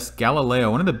with this,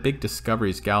 Galileo, one of the big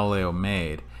discoveries Galileo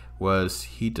made was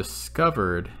he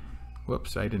discovered,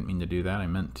 whoops, I didn't mean to do that. I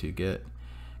meant to get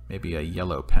maybe a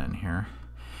yellow pen here.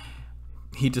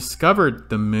 He discovered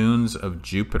the moons of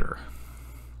Jupiter.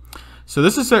 So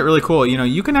this is really cool. You know,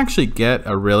 you can actually get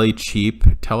a really cheap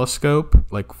telescope,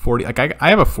 like I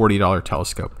have a $40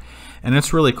 telescope, and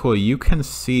it's really cool. You can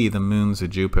see the moons of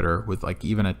Jupiter with like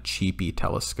even a cheapy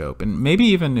telescope, and maybe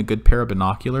even a good pair of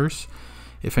binoculars.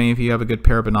 If any of you have a good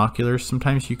pair of binoculars,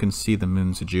 sometimes you can see the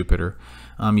moons of Jupiter.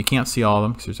 You can't see all of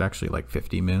them because there's actually like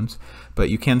 50 moons, but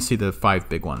you can see the 5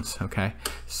 big ones, okay?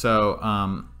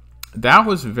 So that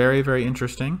was very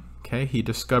interesting, okay? He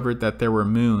discovered that there were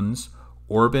moons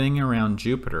orbiting around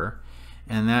Jupiter,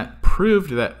 and that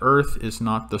proved that Earth is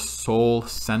not the sole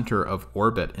center of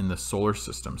orbit in the solar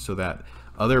system, so that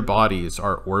other bodies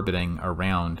are orbiting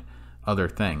around other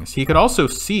things. He could also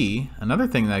see, another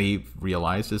thing that he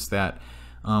realized is that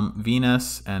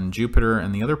Venus and Jupiter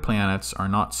and the other planets are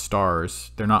not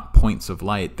stars. They're not points of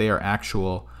light. They are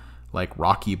actual like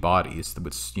rocky bodies,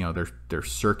 which, you know, they're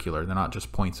circular. They're not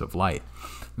just points of light,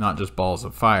 not just balls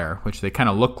of fire, which they kind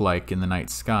of look like in the night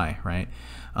sky, right?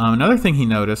 Another thing he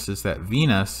noticed is that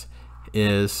Venus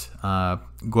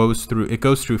goes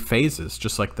through phases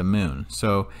just like the moon.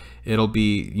 So it'll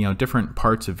be, you know, different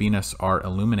parts of Venus are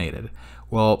illuminated.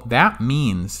 Well, that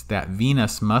means that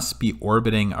Venus must be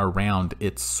orbiting around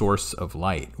its source of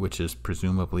light, which is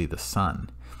presumably the sun.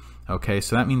 Okay,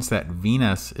 so that means that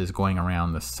Venus is going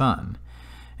around the sun.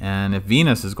 And if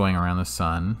Venus is going around the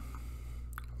sun,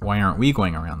 why aren't we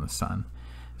going around the sun?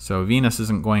 So Venus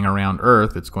isn't going around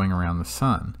Earth, it's going around the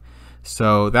sun.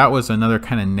 So that was another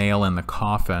kind of nail in the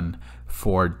coffin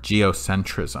for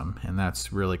geocentrism, and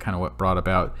that's really kind of what brought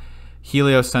about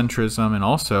heliocentrism, and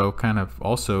also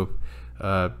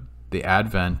the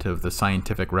advent of the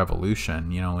scientific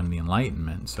revolution, you know, and the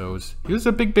Enlightenment. So it was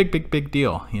a big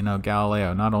deal, you know,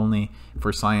 Galileo, not only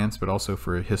for science but also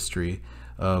for history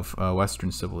of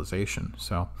Western civilization.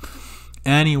 So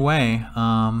anyway,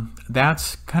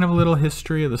 that's kind of a little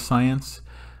history of the science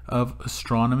of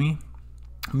astronomy.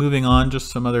 Moving on, just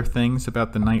some other things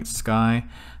about the night sky.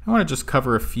 I want to just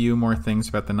cover a few more things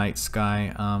about the night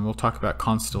sky. We'll talk about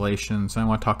constellations. I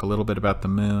want to talk a little bit about the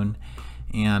moon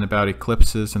and about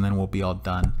eclipses, and then we'll be all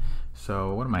done.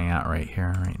 So what am I at right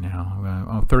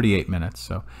now? 38 minutes,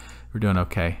 so we're doing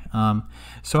okay.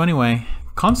 So anyway,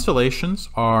 constellations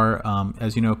are,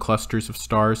 as you know, clusters of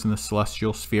stars in the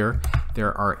celestial sphere.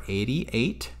 There are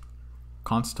 88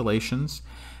 constellations,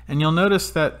 and you'll notice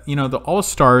that, you know, all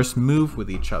stars move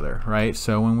with each other, right?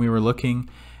 So when we were looking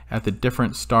at the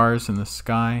different stars in the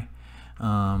sky,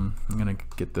 I'm gonna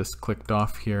get this clicked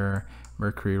off here,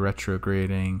 Mercury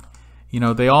retrograding, you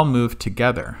know, they all move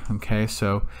together, okay?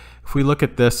 So if we look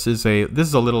at this, this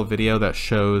is a little video that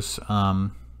shows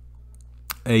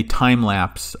a time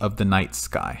lapse of the night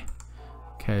sky.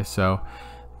 Okay, so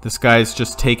this guy's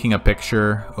just taking a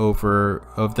picture of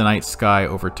the night sky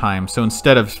over time. So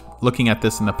instead of looking at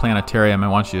this in the planetarium, I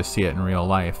want you to see it in real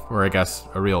life, or I guess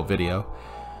a real video.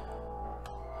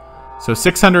 So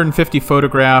 650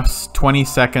 photographs, 20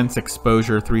 seconds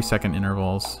exposure, 3-second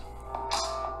intervals.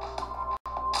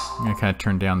 I'm going to kind of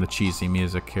turn down the cheesy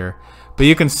music here. But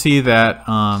you can see that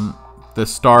the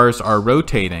stars are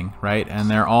rotating, right? And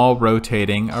they're all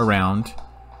rotating around,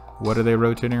 what are they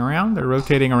rotating around? They're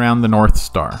rotating around the North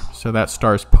Star. So that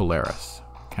star is Polaris,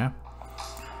 okay?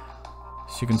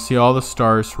 So you can see all the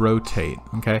stars rotate,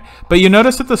 okay? But you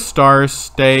notice that the stars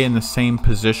stay in the same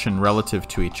position relative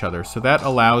to each other. So that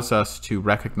allows us to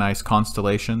recognize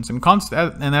constellations. And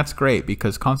that's great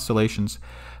because constellations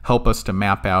help us to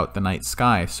map out the night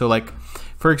sky. So like,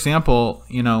 for example,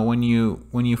 you know, when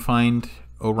you find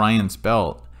Orion's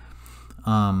belt,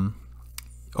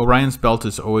 Orion's belt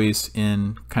is always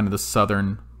in kind of the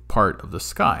southern part of the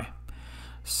sky.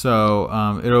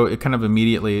 So it kind of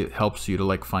immediately helps you to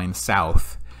like find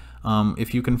south.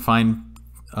 if you can find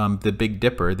the Big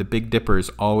Dipper is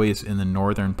always in the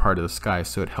northern part of the sky,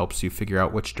 so it helps you figure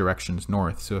out which direction's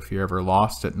north. So if you're ever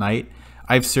lost at night,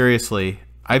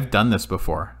 I've done this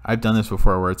before.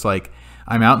 Where it's like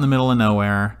I'm out in the middle of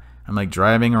nowhere. I'm like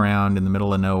driving around in the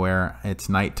middle of nowhere. It's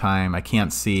nighttime. I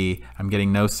can't see. I'm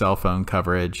getting no cell phone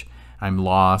coverage. I'm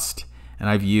lost. And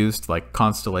I've used like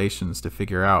constellations to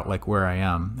figure out like where I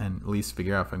am and at least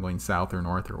figure out if I'm going south or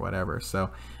north or whatever.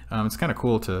 So it's kind of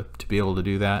cool to be able to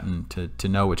do that and to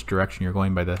know which direction you're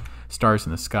going by the stars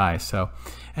in the sky. So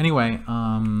anyway,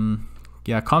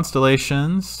 yeah,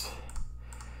 constellations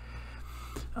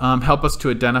help us to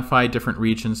identify different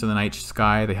regions in the night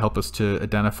sky. They help us to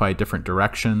identify different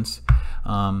directions.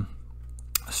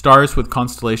 Stars with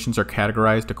constellations are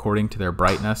categorized according to their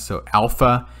brightness. So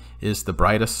alpha is the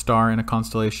brightest star in a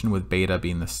constellation, with beta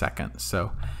being the second.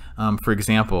 So for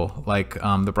example, like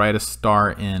the brightest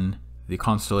star in the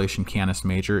constellation Canis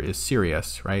Major is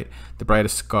Sirius, right? The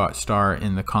brightest star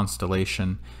in the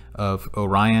constellation of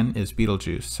Orion is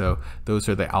Betelgeuse. So those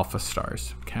are the alpha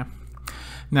stars, okay?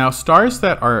 Now, stars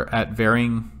that are at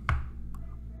varying,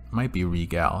 might be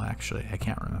Rigel, actually. I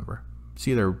can't remember. It's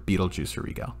either Betelgeuse or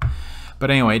Rigel.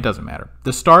 But anyway, it doesn't matter.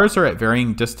 The stars are at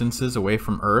varying distances away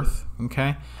from Earth,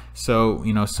 okay? So,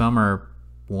 you know, some are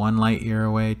 1 light year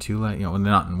away, 2 light, you know,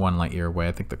 they're not 1 light year away.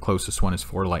 I think the closest one is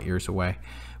 4 light years away.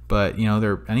 But, you know,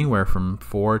 they're anywhere from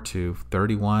 4 to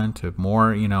 31 to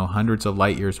more, you know, hundreds of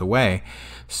light years away.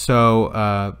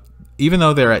 So, even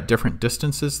though they're at different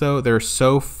distances, though, they're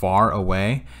so far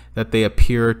away that they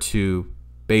appear to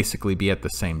basically be at the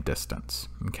same distance,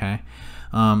 okay?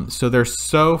 So they're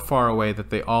so far away that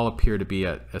they all appear to be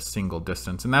at a single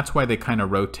distance, and that's why they kind of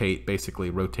basically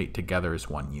rotate together as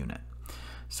one unit.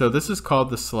 So this is called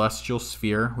the celestial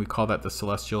sphere. We call that the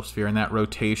celestial sphere, and that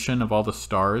rotation of all the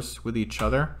stars with each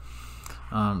other,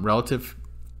 relative,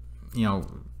 you know,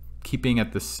 keeping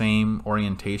at the same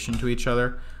orientation to each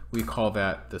other, we call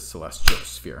that the celestial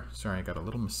sphere. Sorry, I got a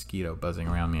little mosquito buzzing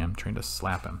around me. I'm trying to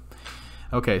slap him.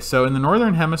 Okay, so in the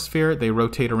northern hemisphere, they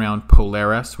rotate around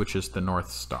Polaris, which is the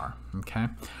North Star, okay?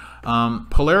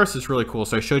 Polaris is really cool.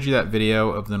 So I showed you that video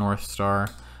of the North Star.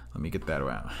 Let me get that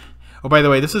out. Oh, by the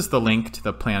way, this is the link to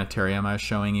the planetarium I was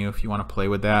showing you if you want to play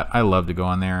with that. I love to go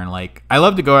on there and like, I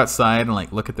love to go outside and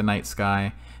like look at the night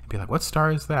sky and be like, what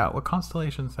star is that? What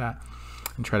constellation is that?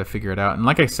 And try to figure it out. And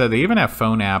like I said, they even have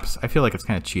phone apps. I feel like it's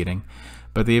kind of cheating,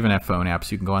 but they even have phone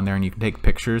apps. You can go on there and you can take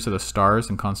pictures of the stars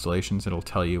and constellations. It'll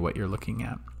tell you what you're looking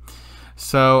at.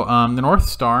 So the North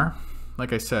Star,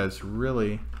 like I said, is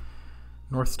really,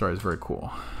 North Star is very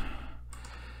cool.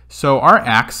 So our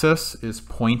axis is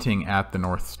pointing at the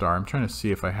North Star. I'm trying to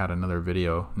see if I had another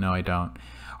video. No, I don't.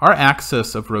 Our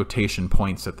axis of rotation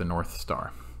points at the North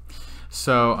Star.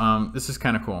 So this is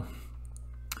kind of cool.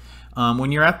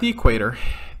 When you're at the equator,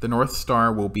 the North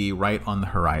Star will be right on the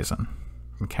horizon,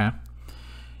 okay?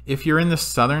 If you're in the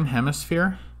southern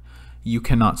hemisphere, you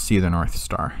cannot see the North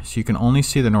Star. So you can only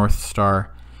see the North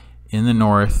Star in the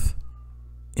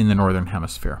northern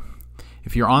hemisphere.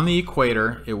 If you're on the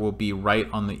equator, it will be right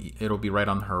on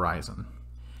the horizon.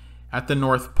 At the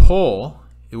North Pole,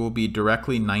 it will be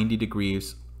directly 90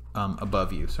 degrees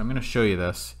above you. So I'm going to show you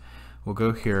this. We'll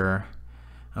go here.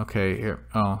 Okay, here.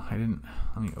 Oh, I didn't.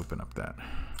 Let me open up that.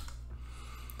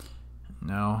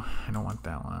 No, I don't want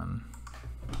that one.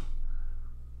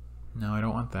 No, I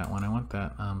don't want that one. I want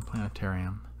that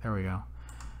planetarium. There we go.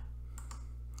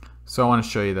 So I want to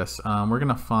show you this. We're going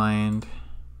to find,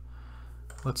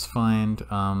 let's find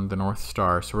the North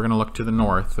Star. So we're going to look to the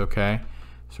north, okay?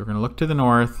 So we're going to look to the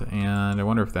north, and I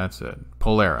wonder if that's it.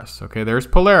 Polaris, okay? There's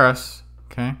Polaris,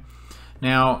 okay?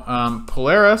 Now,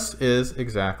 Polaris is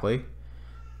exactly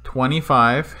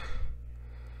 25,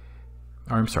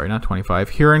 or I'm sorry, not 25.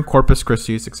 Here in Corpus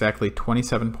Christi, it's exactly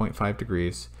 27.5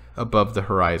 degrees above the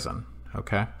horizon,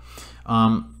 okay?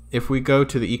 If we go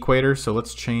to the equator, so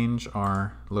let's change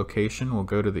our location. We'll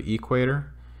go to the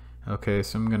equator. Okay,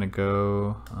 so I'm going to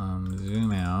go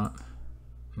zoom out.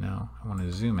 No, I want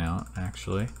to zoom out,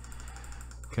 actually.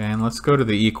 Okay, and let's go to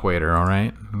the equator, all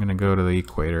right? I'm going to go to the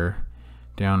equator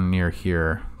down near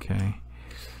here, okay?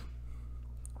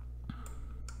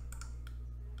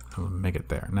 I'll make it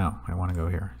there. No, I want to go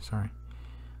here, sorry.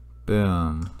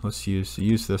 Boom. Let's use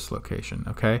this location,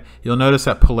 okay? You'll notice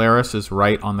that Polaris is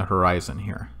right on the horizon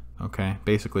here, okay?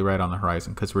 Basically right on the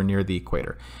horizon because we're near the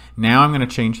equator. Now I'm going to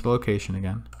change the location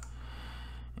again.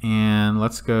 And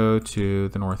let's go to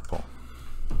the North Pole.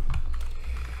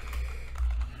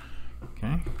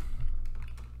 Okay.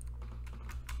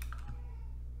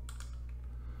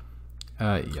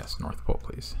 Yes, North Pole,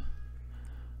 please.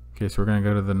 Okay, so we're going to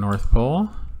go to the North Pole.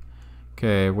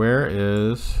 Okay, where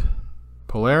is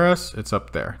Polaris? It's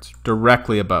up there. It's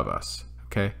directly above us.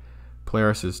 Okay,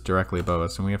 Polaris is directly above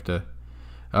us, and we have to.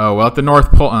 Oh well, at the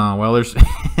North Pole. Oh well, there's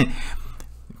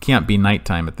can't be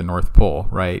nighttime at the North Pole,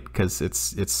 right? Because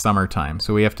it's summertime,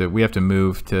 so we have to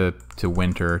move to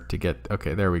winter to get.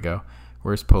 Okay, there we go.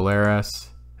 Where's Polaris?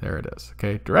 There it is.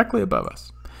 Okay, directly above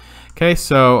us. Okay,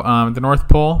 so the North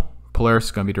Pole, Polaris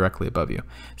is going to be directly above you.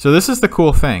 So this is the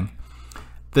cool thing.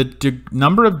 The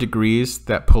number of degrees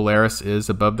that Polaris is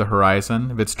above the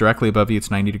horizon, if it's directly above you,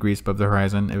 it's 90 degrees above the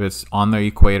horizon. If it's on the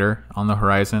equator, on the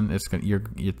horizon, it's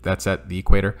that's at the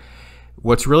equator.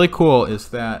 What's really cool is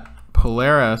that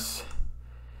Polaris,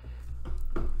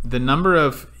 the number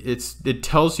of it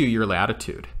tells you your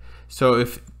latitude. So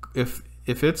if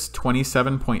it's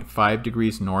 27.5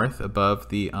 degrees north above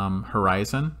the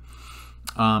horizon,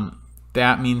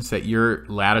 that means that your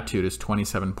latitude is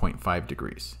 27.5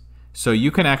 degrees. So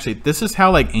you can actually, this is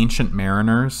how like ancient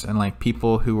mariners and like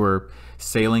people who were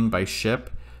sailing by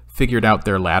ship figured out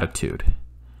their latitude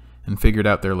and figured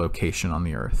out their location on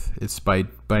the Earth. It's by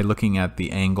looking at the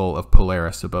angle of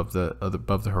Polaris above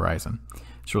the horizon.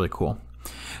 It's really cool.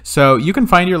 So you can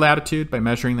find your latitude by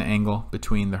measuring the angle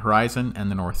between the horizon and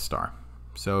the North Star.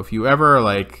 So if you ever are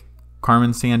like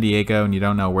Carmen Sandiego and you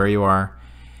don't know where you are,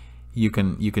 you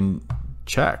can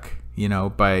check. You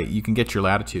know, you can get your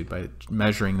latitude by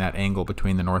measuring that angle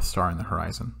between the North Star and the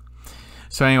horizon.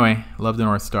 So anyway, love the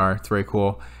North Star. It's very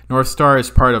cool. North Star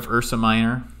is part of Ursa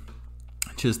Minor,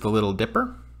 which is the Little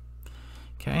Dipper.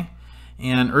 Okay,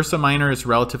 and Ursa Minor is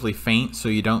relatively faint, so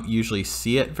you don't usually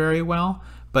see it very well,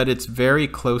 but it's very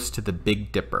close to the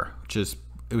Big Dipper, which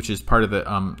is part of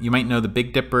the, you might know the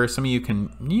Big Dipper. Some of you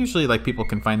can, usually like people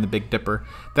can find the Big Dipper.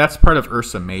 That's part of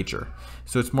Ursa Major.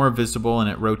 So it's more visible and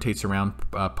it rotates around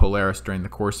Polaris during the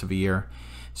course of a year.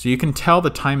 So you can tell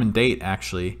the time and date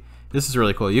actually. This is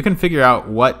really cool. You can figure out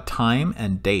what time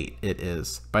and date it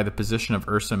is by the position of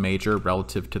Ursa Major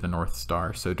relative to the North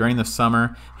Star. So during the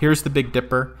summer, here's the Big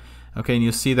Dipper. Okay, and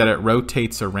you'll see that it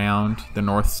rotates around the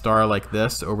North Star like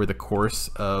this over the course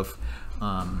of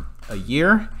a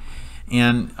year.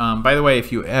 And by the way,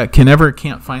 if you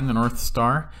can't find the North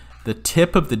Star, the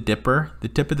tip of the Dipper, the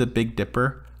tip of the Big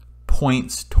Dipper,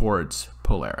 points towards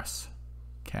Polaris.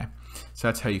 Okay, so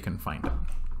that's how you can find it.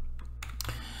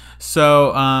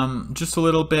 So just a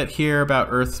little bit here about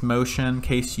Earth's motion, in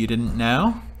case you didn't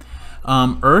know.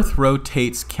 Earth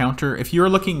rotates if you're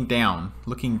looking down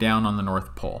on the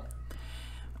North Pole,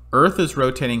 Earth is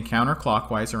rotating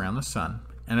counterclockwise around the sun.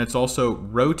 And it's also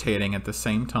rotating at the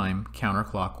same time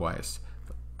counterclockwise,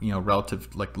 you know,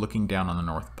 relative, like looking down on the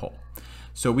North Pole.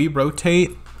 So we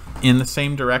rotate in the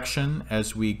same direction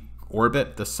as we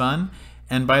orbit the sun.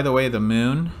 And by the way, the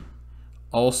moon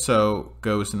also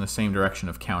goes in the same direction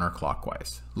of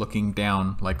counterclockwise. Looking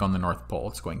down, like on the North Pole,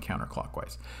 it's going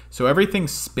counterclockwise. So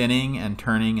everything's spinning and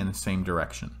turning in the same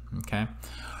direction, okay?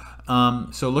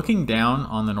 So looking down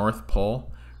on the North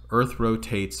Pole, Earth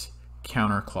rotates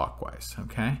counterclockwise.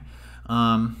 Okay,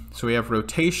 so we have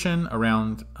rotation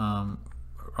around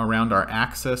our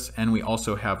axis, and we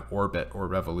also have orbit or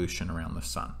revolution around the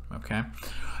sun. Okay,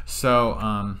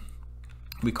 so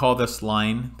we call this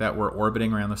line that we're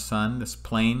orbiting around the sun, this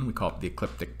plane, we call it the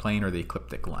ecliptic plane or the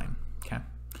ecliptic line. Okay.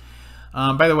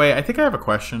 By the way, I think I have a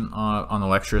question on the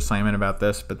lecture assignment about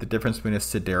this, but the difference between a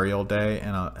sidereal day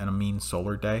and a mean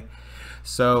solar day.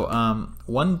 So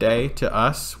one day to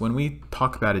us, when we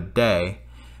talk about a day,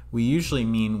 we usually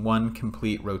mean one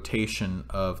complete rotation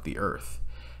of the Earth.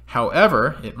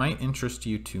 However, it might interest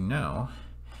you to know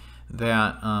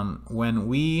that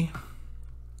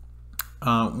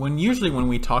usually when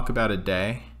we talk about a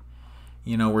day,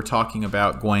 you know, we're talking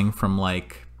about going from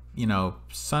like, you know,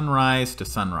 sunrise to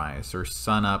sunrise, or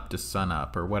sun up to sun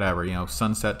up, or whatever, you know,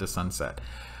 sunset to sunset.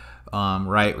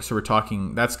 Right, so we're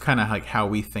talking, that's kind of like how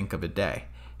we think of a day.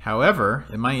 However,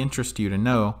 it might interest you to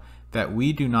know that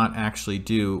we do not actually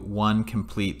do one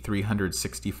complete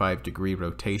 365-degree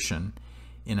rotation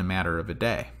in a matter of a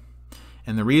day.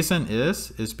 And the reason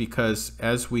is because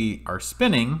as we are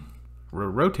spinning, we're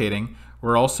rotating,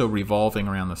 we're also revolving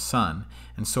around the sun.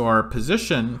 And so our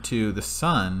position to the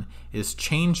sun is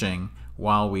changing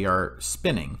while we are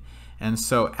spinning. And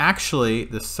so actually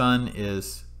the sun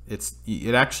is,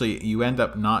 you end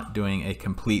up not doing a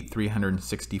complete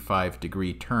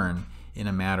 365-degree turn in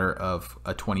a matter of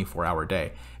a 24-hour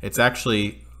day. It's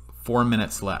actually 4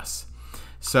 minutes less.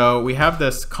 So we have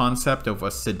this concept of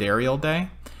a sidereal day.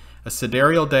 A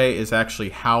sidereal day is actually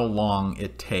how long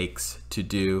it takes to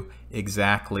do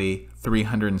exactly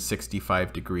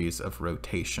 365 degrees of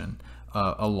rotation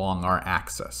along our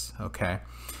axis, okay?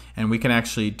 And we can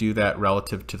actually do that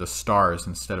relative to the stars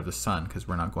instead of the sun, because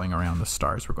we're not going around the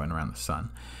stars, we're going around the sun.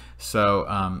 So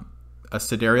a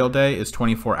sidereal day is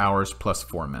 24 hours plus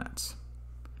 4 minutes.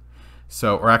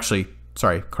 So, or actually,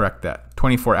 sorry, correct that.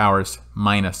 24 hours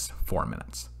minus 4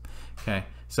 minutes. Okay,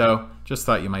 so just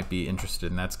thought you might be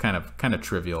interested, and that's kind of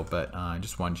trivial, but I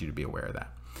just wanted you to be aware of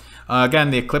that. Again,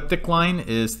 the ecliptic line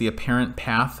is the apparent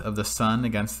path of the sun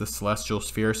against the celestial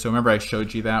sphere. So remember I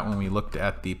showed you that when we looked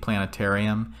at the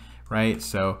planetarium, right?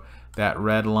 So that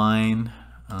red line,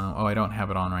 oh, I don't have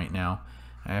it on right now.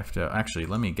 I have to, actually,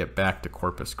 let me get back to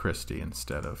Corpus Christi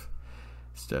instead of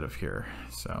here.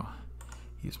 So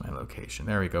use my location.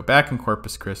 There we go, back in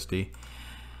Corpus Christi.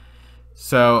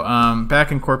 So back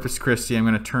in Corpus Christi, I'm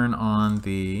going to turn on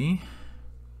the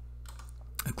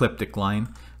ecliptic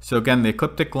line. So again, the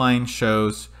ecliptic line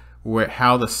shows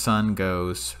how the sun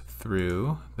goes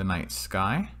through the night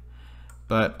sky,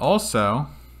 but also,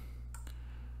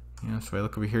 so if I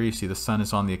look over here, you see the sun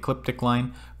is on the ecliptic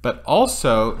line, but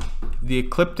also the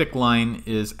ecliptic line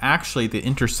is actually the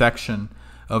intersection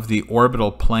of the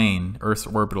orbital plane, Earth's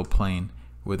orbital plane,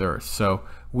 with Earth. So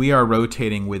we are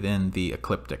rotating within the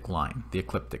ecliptic line, the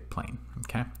ecliptic plane,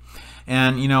 okay?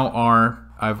 And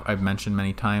I've mentioned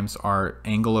many times, our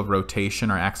angle of rotation,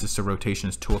 our axis of rotation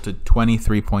is tilted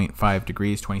 23.5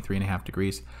 degrees, 23.5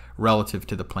 degrees relative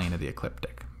to the plane of the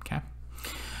ecliptic, okay?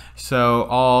 So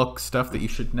all stuff that you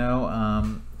should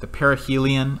know, the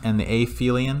perihelion and the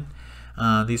aphelion,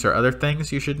 these are other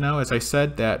things you should know. As I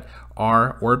said, that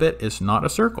our orbit is not a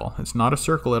circle. It's not a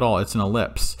circle at all. It's an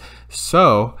ellipse.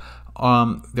 So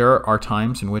there are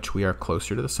times in which we are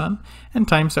closer to the sun and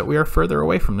times that we are further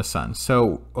away from the sun.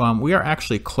 So we are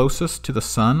actually closest to the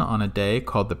sun on a day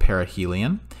called the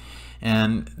perihelion.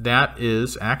 And that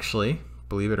is actually,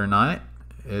 believe it or not,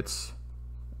 it's,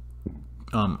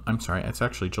 I'm sorry, it's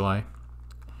actually July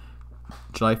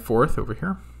 4th over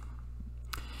here.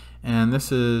 And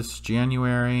this is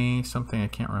January something, I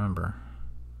can't remember.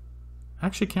 I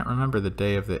actually can't remember the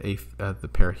day of the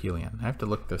perihelion. I have to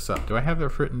look this up. Do I have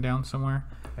this written down somewhere?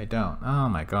 I don't. Oh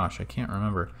my gosh, I can't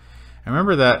remember. I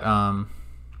remember that,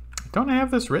 don't I have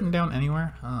this written down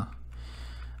anywhere? I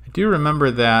do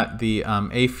remember that the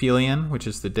aphelion, which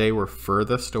is the day we're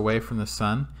furthest away from the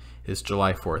sun, is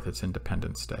July 4th. It's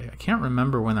Independence Day. I can't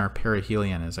remember when our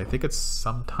perihelion is. I think it's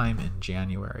sometime in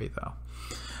January though.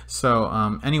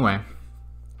 So anyway,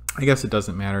 I guess it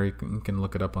doesn't matter. You can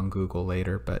look it up on Google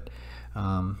later, but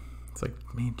it's like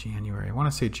May, January. I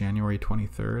want to say January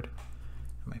 23rd.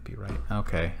 I might be right.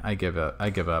 Okay, I give up.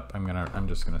 I'm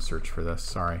just gonna search for this.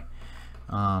 Sorry.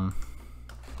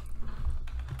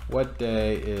 What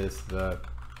day is the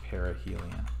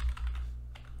perihelion?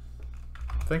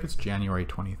 I think it's January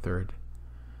 23rd.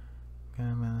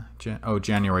 Oh,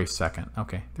 January 2nd.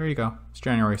 Okay, there you go. It's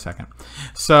January 2nd.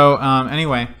 So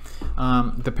anyway,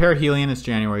 the perihelion is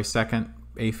January 2nd,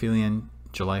 aphelion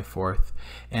July 4th,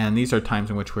 and these are times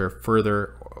in which we're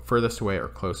furthest away or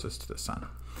closest to the sun.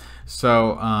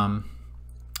 So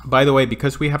by the way,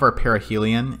 because we have our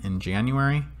perihelion in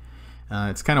January,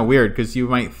 it's kind of weird because you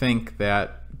might think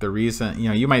that the reason,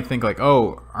 you might think like,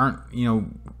 oh,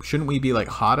 shouldn't we be like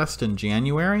hottest in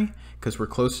January because we're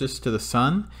closest to the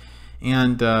sun?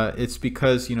 And it's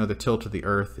because, the tilt of the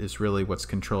Earth is really what's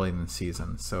controlling the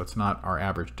seasons. So it's not our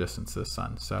average distance to the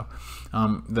sun. So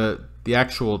the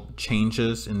actual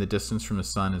changes in the distance from the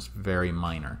sun is very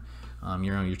minor.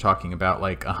 You're talking about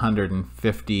like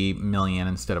 150 million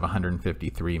instead of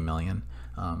 153 million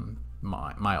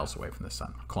miles away from the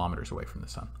sun, kilometers away from the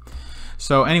sun.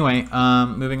 So anyway,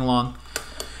 moving along.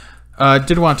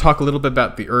 Did want to talk a little bit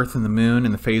about the Earth and the Moon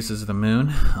and the phases of the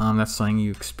Moon. That's something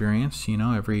you experience,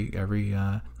 every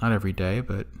not every day,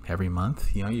 but every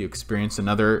month. You experience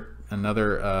another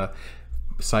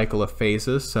cycle of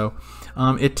phases. So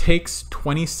it takes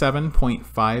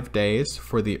 27.5 days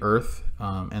for the Earth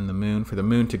and the Moon, for the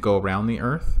Moon to go around the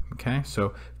Earth. Okay,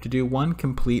 so to do one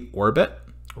complete orbit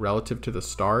relative to the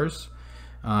stars,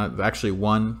 actually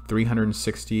one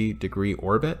 360-degree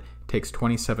orbit takes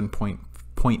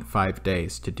 27.5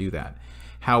 days to do that.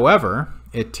 However,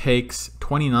 it takes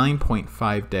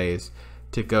 29.5 days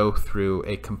to go through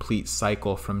a complete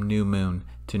cycle from new moon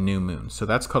to new moon. So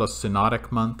that's called a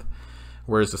synodic month,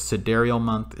 whereas a sidereal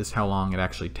month is how long it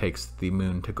actually takes the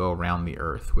moon to go around the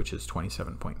Earth, which is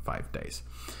 27.5 days.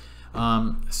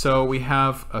 So we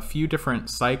have a few different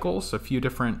cycles, a few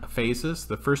different phases.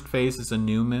 The first phase is a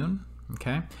new moon.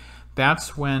 Okay,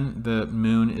 that's when the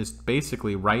moon is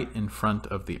basically right in front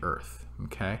of the Earth.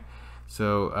 Okay,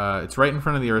 so it's right in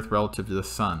front of the Earth relative to the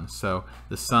sun. So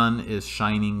the sun is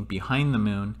shining behind the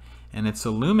moon, and it's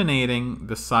illuminating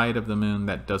the side of the moon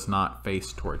that does not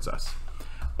face towards us.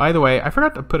 By the way, I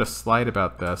forgot to put a slide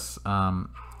about this,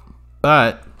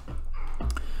 but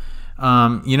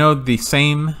you know,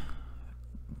 the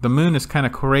moon is kind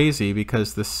of crazy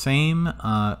because the same,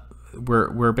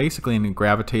 we're basically in a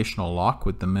gravitational lock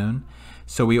with the moon,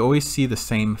 so we always see the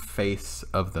same face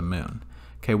of the moon.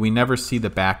 Okay, we never see the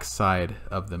back side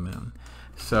of the moon.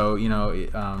 So, you know,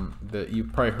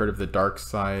 you've probably heard of the dark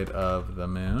side of the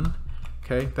moon.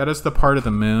 Okay, that is the part of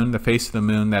the moon, the face of the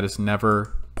moon, that is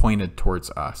never pointed towards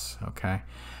us. Okay,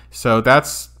 so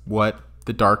that's what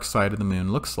the dark side of the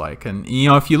moon looks like. And, you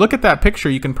know, if you look at that picture,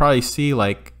 you can probably see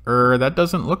like, that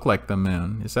doesn't look like the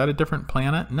moon. Is that a different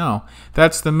planet? No,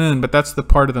 that's the moon, but that's the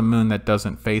part of the moon that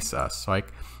doesn't face us.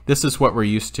 Like, this is what we're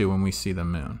used to when we see the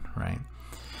moon, right?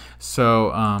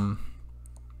 So,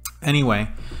 anyway,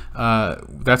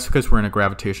 that's because we're in a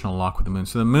gravitational lock with the moon.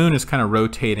 So the moon is kind of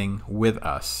rotating with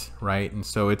us, right? And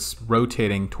so it's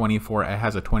rotating 24, it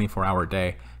has a 24-hour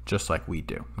day, just like we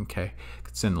do, okay?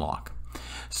 It's in lock.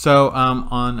 So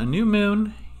on a new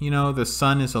moon, you know, the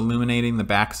sun is illuminating the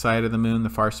back side of the moon, the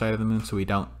far side of the moon, so we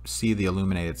don't see the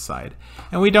illuminated side.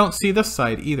 And we don't see this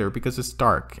side either because it's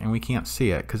dark, and we can't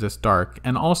see it because it's dark.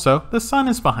 And also, the sun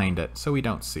is behind it, so we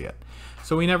don't see it.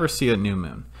 So we never see a new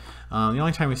moon. The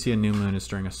only time we see a new moon is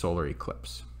during a solar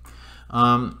eclipse.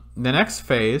 The next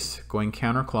phase, going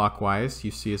counterclockwise,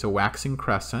 you see is a waxing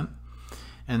crescent.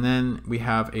 And then we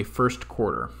have a first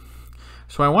quarter.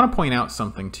 So I want to point out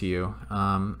something to you.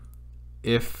 Let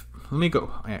me go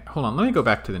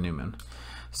back to the new moon.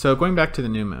 So going back to the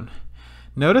new moon,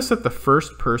 notice that the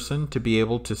first person to be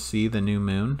able to see the new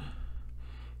moon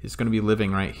is going to be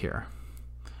living right here,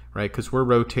 right? Because we're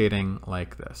rotating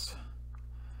like this.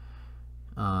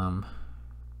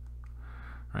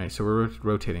 Right, so we're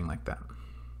rotating like that.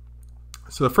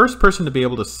 So the first person to be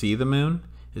able to see the moon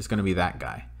is going to be that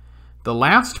guy. The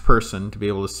last person to be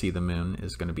able to see the moon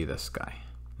is going to be this guy.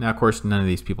 Now, of course, none of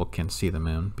these people can see the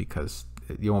moon because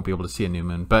you won't be able to see a new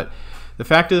moon. But the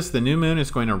fact is, the new moon is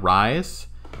going to rise.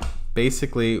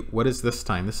 Basically, what is this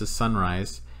time? This is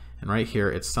sunrise. And right here,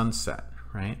 it's sunset,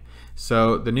 right?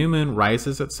 So the new moon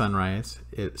rises at sunrise.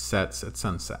 It sets at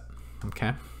sunset,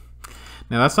 okay?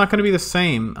 Now, that's not going to be the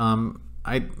same.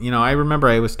 I remember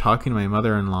I was talking to my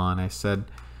mother-in-law, and I said,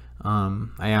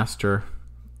 I asked her,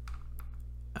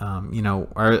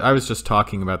 I was just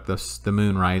talking about the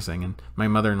moon rising, and my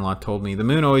mother-in-law told me the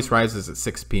moon always rises at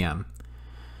 6 p.m.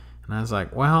 And I was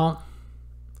like, well,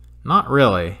 not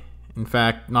really. In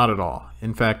fact, not at all.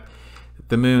 In fact,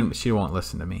 the moon, she won't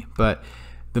listen to me, but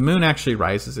the moon actually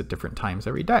rises at different times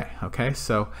every day. Okay,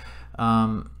 so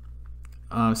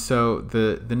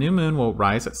the new moon will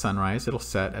rise at sunrise. It'll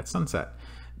set at sunset.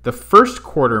 The first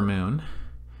quarter moon,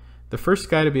 the first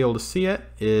guy to be able to see it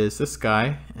is this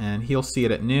guy, and he'll see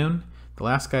it at noon. The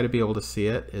last guy to be able to see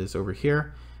it is over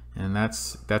here, and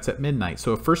that's at midnight.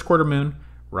 So a first quarter moon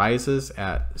rises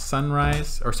at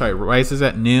rises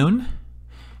at noon,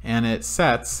 and it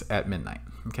sets at midnight.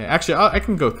 Okay, actually, I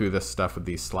can go through this stuff with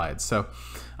these slides. So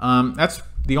that's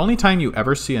the only time you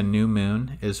ever see a new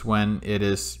moon is when it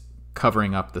is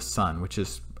covering up the sun, which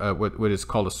is what is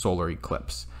called a solar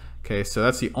eclipse. Okay, so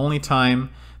that's the only time.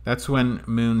 That's when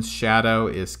moon's shadow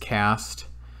is cast,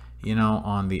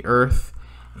 on the Earth,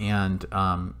 and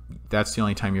that's the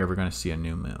only time you're ever going to see a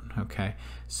new moon. Okay,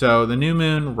 so the new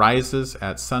moon rises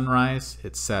at sunrise.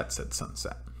 It sets at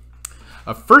sunset.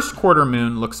 A first quarter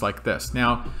moon looks like this.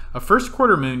 Now, a first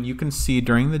quarter moon you can see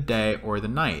during the day or the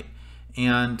night,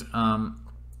 and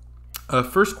a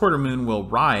first quarter moon will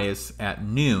rise at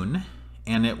noon,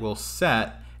 and it will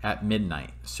set at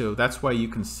midnight. So that's why you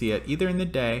can see it either in the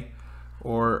day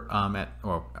or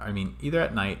either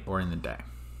at night or in the day.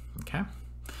 Okay,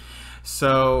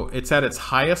 so it's at its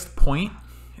highest point,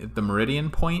 the meridian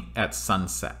point, at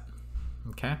sunset.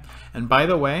 Okay, and by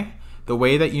the way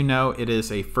that you know it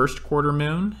is a first quarter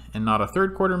moon and not a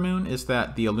third quarter moon is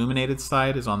that the illuminated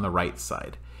side is on the right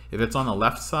side. If it's on the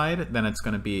left side, then it's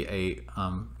going to be a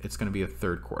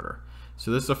third quarter.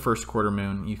 So this is a first quarter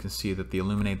moon. You can see that the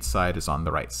illuminated side is on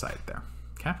the right side there.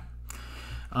 Okay.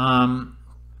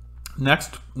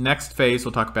 Next phase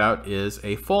we'll talk about is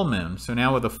a full moon. So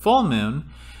now with a full moon,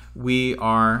 we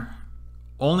are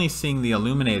only seeing the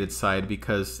illuminated side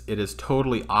because it is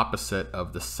totally opposite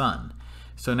of the sun.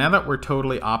 So now that we're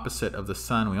totally opposite of the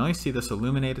sun, we only see this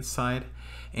illuminated side,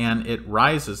 and it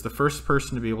rises. The first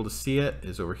person to be able to see it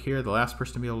is over here. The last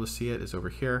person to be able to see it is over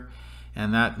here.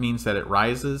 And that means that it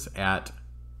rises at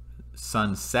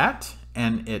sunset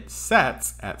and it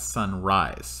sets at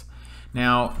sunrise.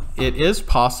 Now, it is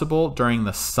possible during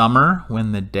the summer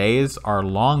when the days are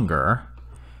longer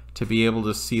to be able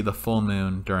to see the full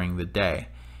moon during the day.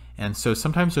 And so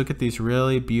sometimes you'll get these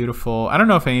really beautiful, I don't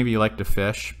know if any of you like to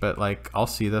fish, but like I'll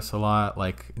see this a lot.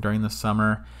 Like during the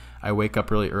summer, I wake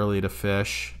up really early to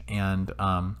fish, and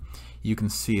you can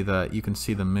see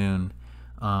the moon,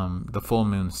 the full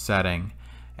moon setting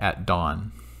at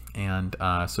dawn. And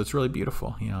so it's really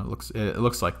beautiful. You know, it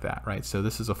looks like that, right? So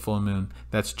this is a full moon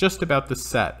that's just about to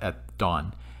set at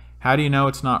dawn. How do you know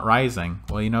it's not rising?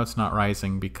 Well, you know it's not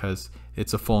rising because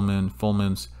it's a full moon. Full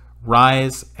moons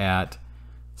rise at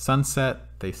sunset,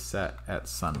 they set at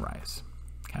sunrise.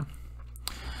 Okay.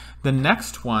 The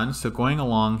next one, so going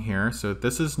along here, so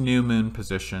this is new moon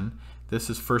position, this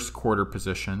is first quarter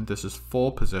position, this is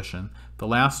full position. The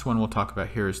last one we'll talk about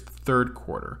here is the third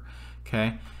quarter.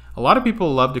 Okay. A lot of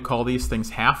people love to call these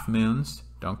things half moons.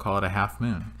 Don't call it a half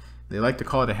moon. They like to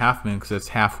call it a half moon because it's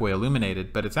halfway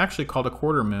illuminated, but it's actually called a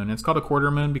quarter moon. It's called a quarter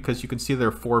moon because you can see there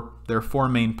are four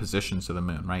main positions of the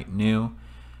moon, right? New,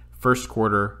 first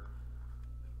quarter,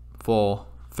 full,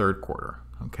 third quarter.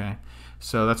 Okay,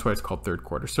 so that's why it's called third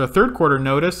quarter. So a third quarter,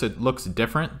 notice it looks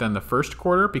different than the first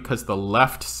quarter because the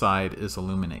left side is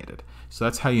illuminated. So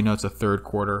that's how you know it's a third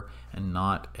quarter and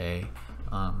not a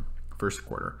first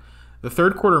quarter. The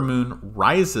third quarter moon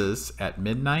rises at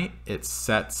midnight, it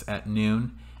sets at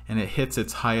noon, and it hits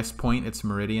its highest point, its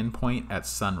meridian point, at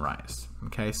sunrise.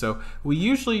 Okay, so we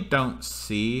usually don't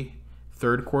see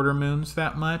third quarter moons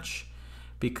that much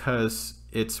because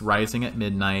it's rising at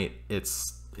midnight,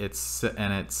 it's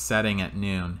setting at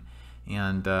noon,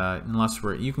 and unless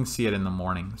you can see it in the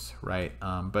mornings, right?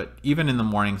 But even in the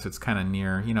mornings, it's kind of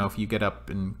near. You know, if you get up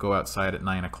and go outside at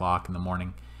 9 o'clock in the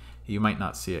morning, you might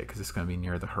not see it because it's going to be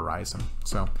near the horizon.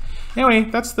 So anyway,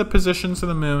 that's the positions of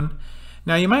the moon.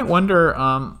 Now you might wonder,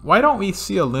 why don't we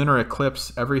see a lunar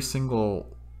eclipse every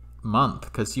single month?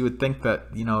 Because you would think that,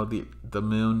 you know, the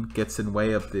moon gets in the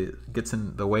way of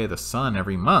the sun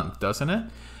every month, doesn't it?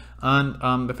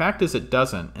 And the fact is it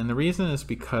doesn't, and the reason is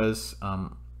because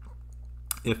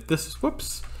if this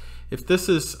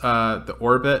is the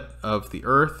orbit of the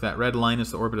Earth, that red line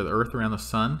is the orbit of the Earth around the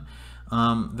sun.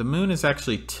 The moon is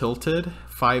actually tilted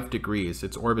 5 degrees.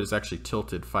 Its orbit is actually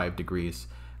tilted 5 degrees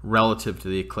relative to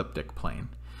the ecliptic plane.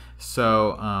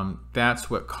 So that's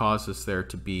what causes there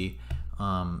to be,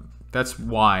 that's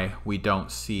why we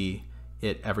don't see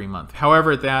it every month.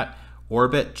 However, that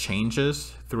orbit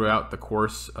changes throughout the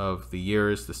course of the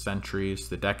years, the centuries,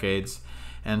 the decades,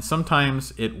 and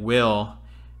sometimes it will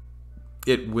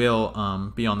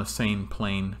be on the same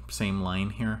plane, same line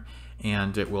here,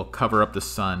 and it will cover up the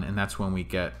sun, and that's when we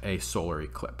get a solar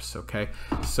eclipse. Okay,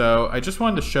 so I just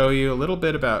wanted to show you a little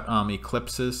bit about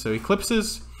eclipses. So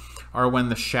eclipses are when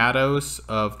the shadows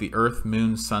of the Earth,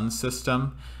 Moon, Sun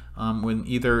system, when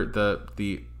either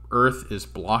the Earth is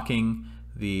blocking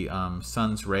the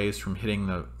sun's rays from hitting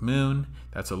the moon,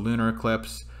 that's a lunar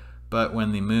eclipse. But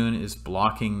when the moon is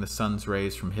blocking the sun's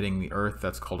rays from hitting the Earth,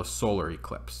 that's called a solar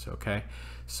eclipse. Okay.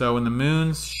 So when the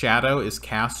moon's shadow is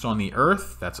cast on the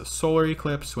Earth, that's a solar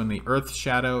eclipse. When the Earth's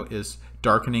shadow is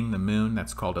darkening the moon,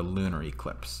 that's called a lunar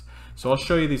eclipse. So I'll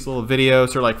show you these little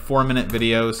videos. They're like 4-minute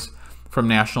videos from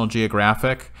National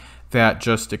Geographic that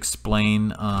just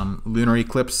explain lunar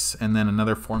eclipse, and then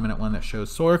another 4-minute one that shows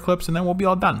solar eclipse, and then we'll be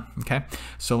all done. Okay,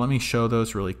 so let me show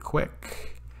those really quick.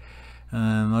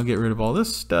 And I'll get rid of all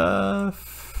this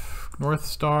stuff. North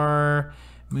Star,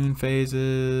 moon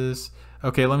phases.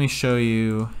 Okay, let me show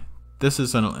you. This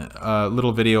is a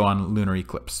little video on lunar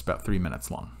eclipse, about 3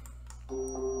 minutes long.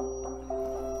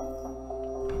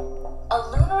 A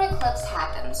lunar eclipse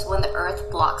happens when the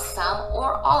Earth blocks some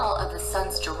or all of the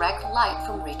sun's direct light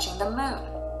from reaching the moon.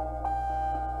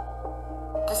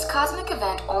 This cosmic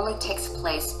event only takes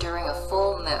place during a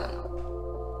full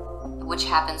moon, which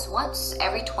happens once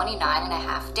every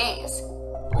 29.5 days,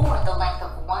 or the length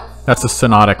of one That's a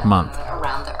synodic month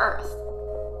around the Earth.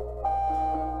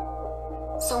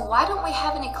 So why don't we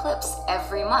have an eclipse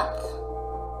every month?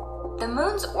 The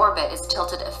moon's orbit is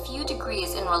tilted a few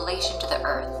degrees in relation to the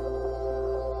Earth.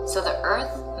 So the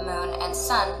Earth, moon, and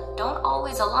sun don't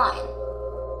always align.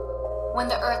 When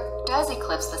the Earth does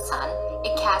eclipse the sun,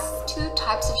 it casts 2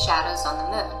 types of shadows on the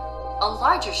moon. A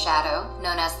larger shadow,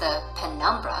 known as the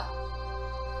penumbra,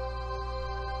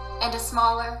 and a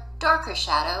smaller, darker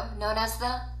shadow, known as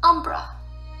the umbra.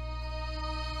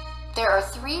 There are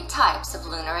 3 types of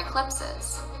lunar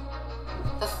eclipses.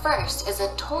 The first is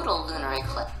a total lunar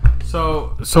eclipse.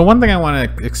 So one thing I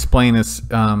want to explain is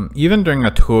even during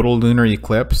a total lunar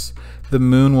eclipse, the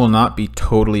moon will not be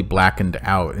totally blackened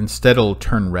out. Instead, it'll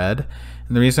turn red.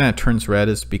 And the reason it turns red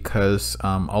is because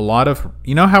a lot of,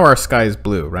 you know how our sky is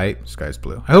blue, right? Sky's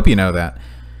blue. I hope you know that.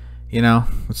 You know,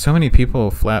 with so many people,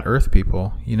 flat earth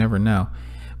people, you never know.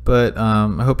 but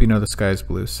I hope you know the sky is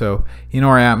blue. So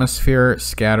our atmosphere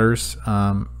scatters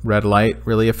red light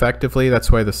really effectively.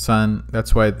 That's why the sun,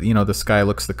 that's why the sky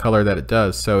looks the color that it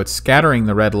does. So it's scattering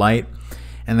the red light,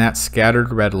 and that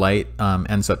scattered red light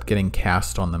ends up getting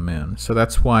cast on the moon. So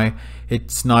that's why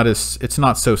it's not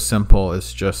so simple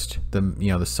as just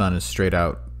the sun is straight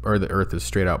out, or the Earth is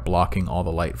straight out blocking all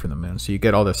the light from the moon. So you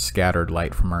get all this scattered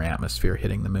light from our atmosphere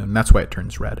hitting the moon. And that's why it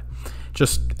turns red.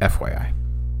 Just FYI.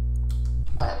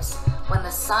 When the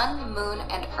sun, moon,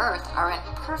 and Earth are in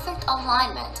perfect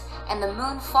alignment and the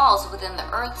moon falls within the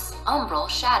Earth's umbral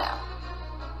shadow.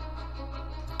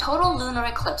 Total lunar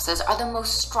eclipses are the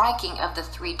most striking of the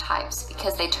three types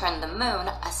because they turn the moon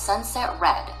a sunset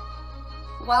red.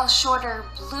 While shorter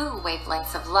blue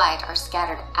wavelengths of light are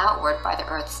scattered outward by the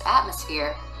Earth's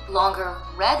atmosphere, longer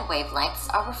red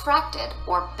wavelengths are refracted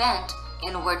or bent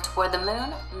inward toward the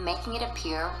moon, making it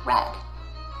appear red.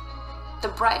 The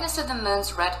brightness of the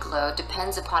moon's red glow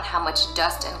depends upon how much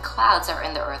dust and clouds are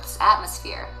in the Earth's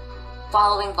atmosphere.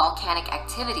 Following volcanic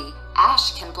activity,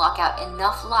 ash can block out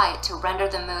enough light to render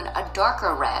the moon a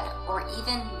darker red or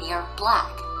even near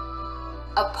black.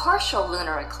 A partial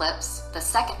lunar eclipse, the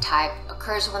second type,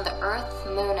 occurs when the Earth,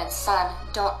 moon, and sun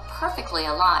don't perfectly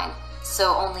align,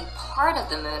 so only part of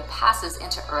the moon passes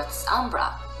into Earth's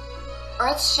umbra.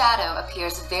 Earth's shadow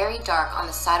appears very dark on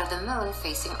the side of the moon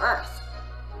facing Earth.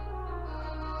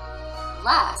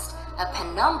 Last, a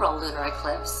penumbral lunar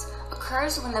eclipse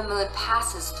occurs when the moon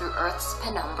passes through Earth's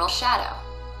penumbral shadow.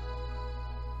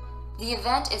 The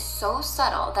event is so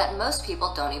subtle that most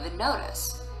people don't even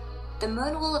notice. The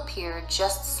moon will appear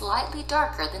just slightly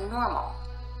darker than normal.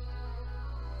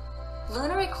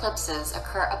 Lunar eclipses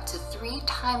occur up to 3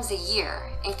 times a year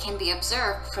and can be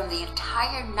observed from the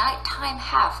entire nighttime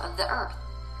half of the Earth.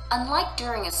 Unlike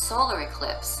during a solar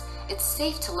eclipse, it's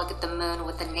safe to look at the moon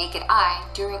with the naked eye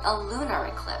during a lunar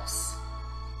eclipse.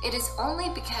 It is only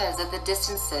because of the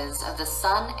distances of the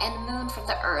sun and moon from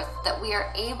the Earth that we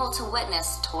are able to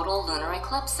witness total lunar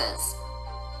eclipses.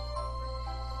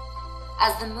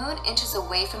 As the moon inches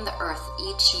away from the Earth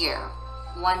each year,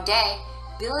 one day,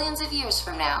 billions of years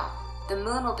from now, the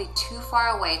moon will be too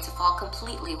far away to fall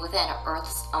completely within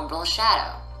Earth's umbral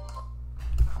shadow.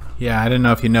 Yeah, I didn't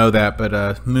know if you know that,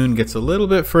 but moon gets a little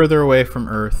bit further away from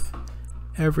Earth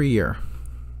every year.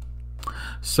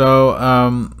 So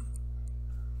I'll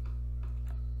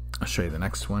show you the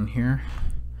next one here.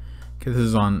 Okay, this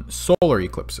is on solar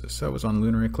eclipses. That was on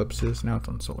lunar eclipses. Now it's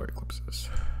on solar eclipses.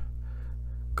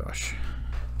 Gosh,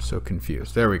 I'm so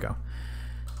confused. There we go.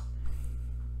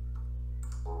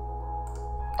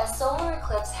 A solar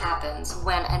eclipse happens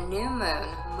when a new moon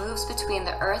moves between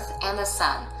the Earth and the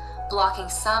sun, blocking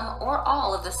some or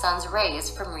all of the sun's rays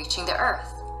from reaching the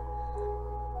Earth.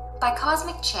 By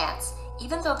cosmic chance,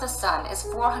 even though the sun is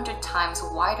 400 times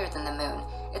wider than the moon,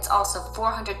 it's also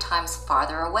 400 times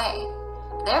farther away.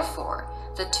 Therefore,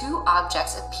 the two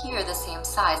objects appear the same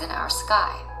size in our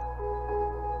sky.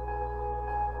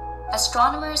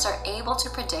 Astronomers are able to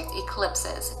predict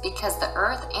eclipses because the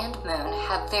Earth and Moon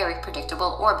have very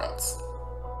predictable orbits.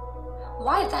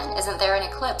 Why then isn't there an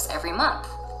eclipse every month?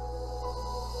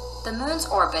 The Moon's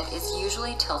orbit is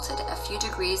usually tilted a few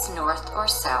degrees north or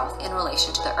south in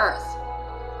relation to the Earth.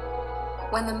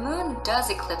 When the Moon does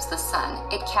eclipse the Sun,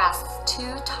 it casts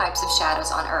 2 types of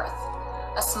shadows on Earth: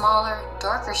 a smaller,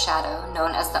 darker shadow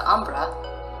known as the umbra,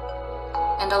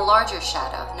 and a larger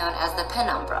shadow known as the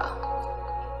penumbra.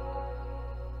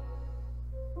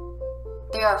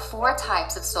 There are 4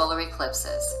 types of solar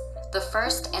eclipses. The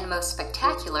first and most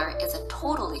spectacular is a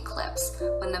total eclipse,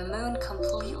 when the moon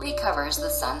completely covers the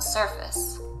sun's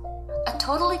surface. A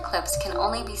total eclipse can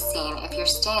only be seen if you're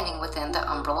standing within the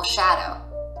umbral shadow.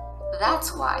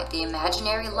 That's why the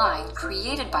imaginary line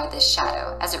created by this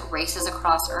shadow as it races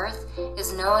across Earth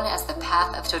is known as the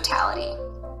path of totality.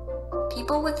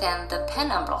 People within the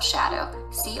penumbral shadow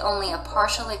see only a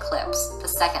partial eclipse, the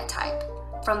second type.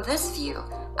 From this view,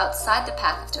 outside the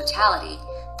path of totality,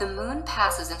 the moon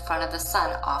passes in front of the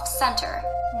sun off-center,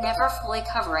 never fully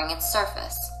covering its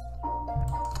surface.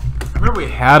 I remember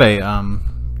we had a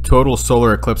total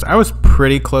solar eclipse. I was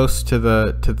pretty close to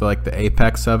the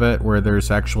apex of it, where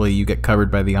there's actually, you get covered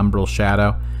by the umbral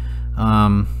shadow.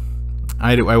 I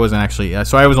wasn't actually,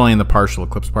 so I was only in the partial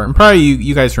eclipse part. And probably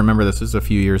you guys remember this. This is a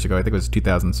few years ago. I think it was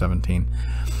 2017.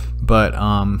 But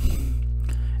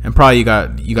and probably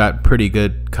you got pretty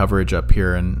good coverage up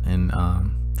here in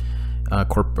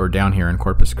or down here in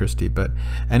Corpus Christi. But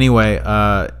anyway,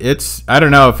 I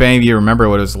don't know if any of you remember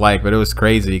what it was like, but it was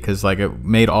crazy because like it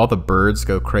made all the birds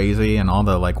go crazy and all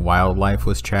the like wildlife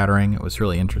was chattering. It was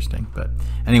really interesting. But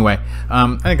anyway,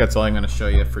 I think that's all I'm going to show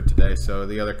you for today. So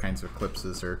the other kinds of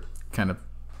eclipses are kind of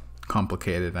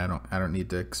complicated. I don't need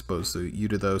to expose you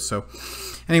to those. So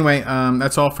anyway,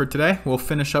 that's all for today. We'll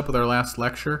finish up with our last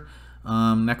lecture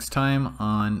next time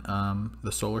on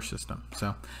the solar system.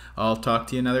 So I'll talk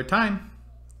to you another time.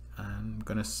 I'm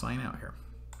going to sign out here.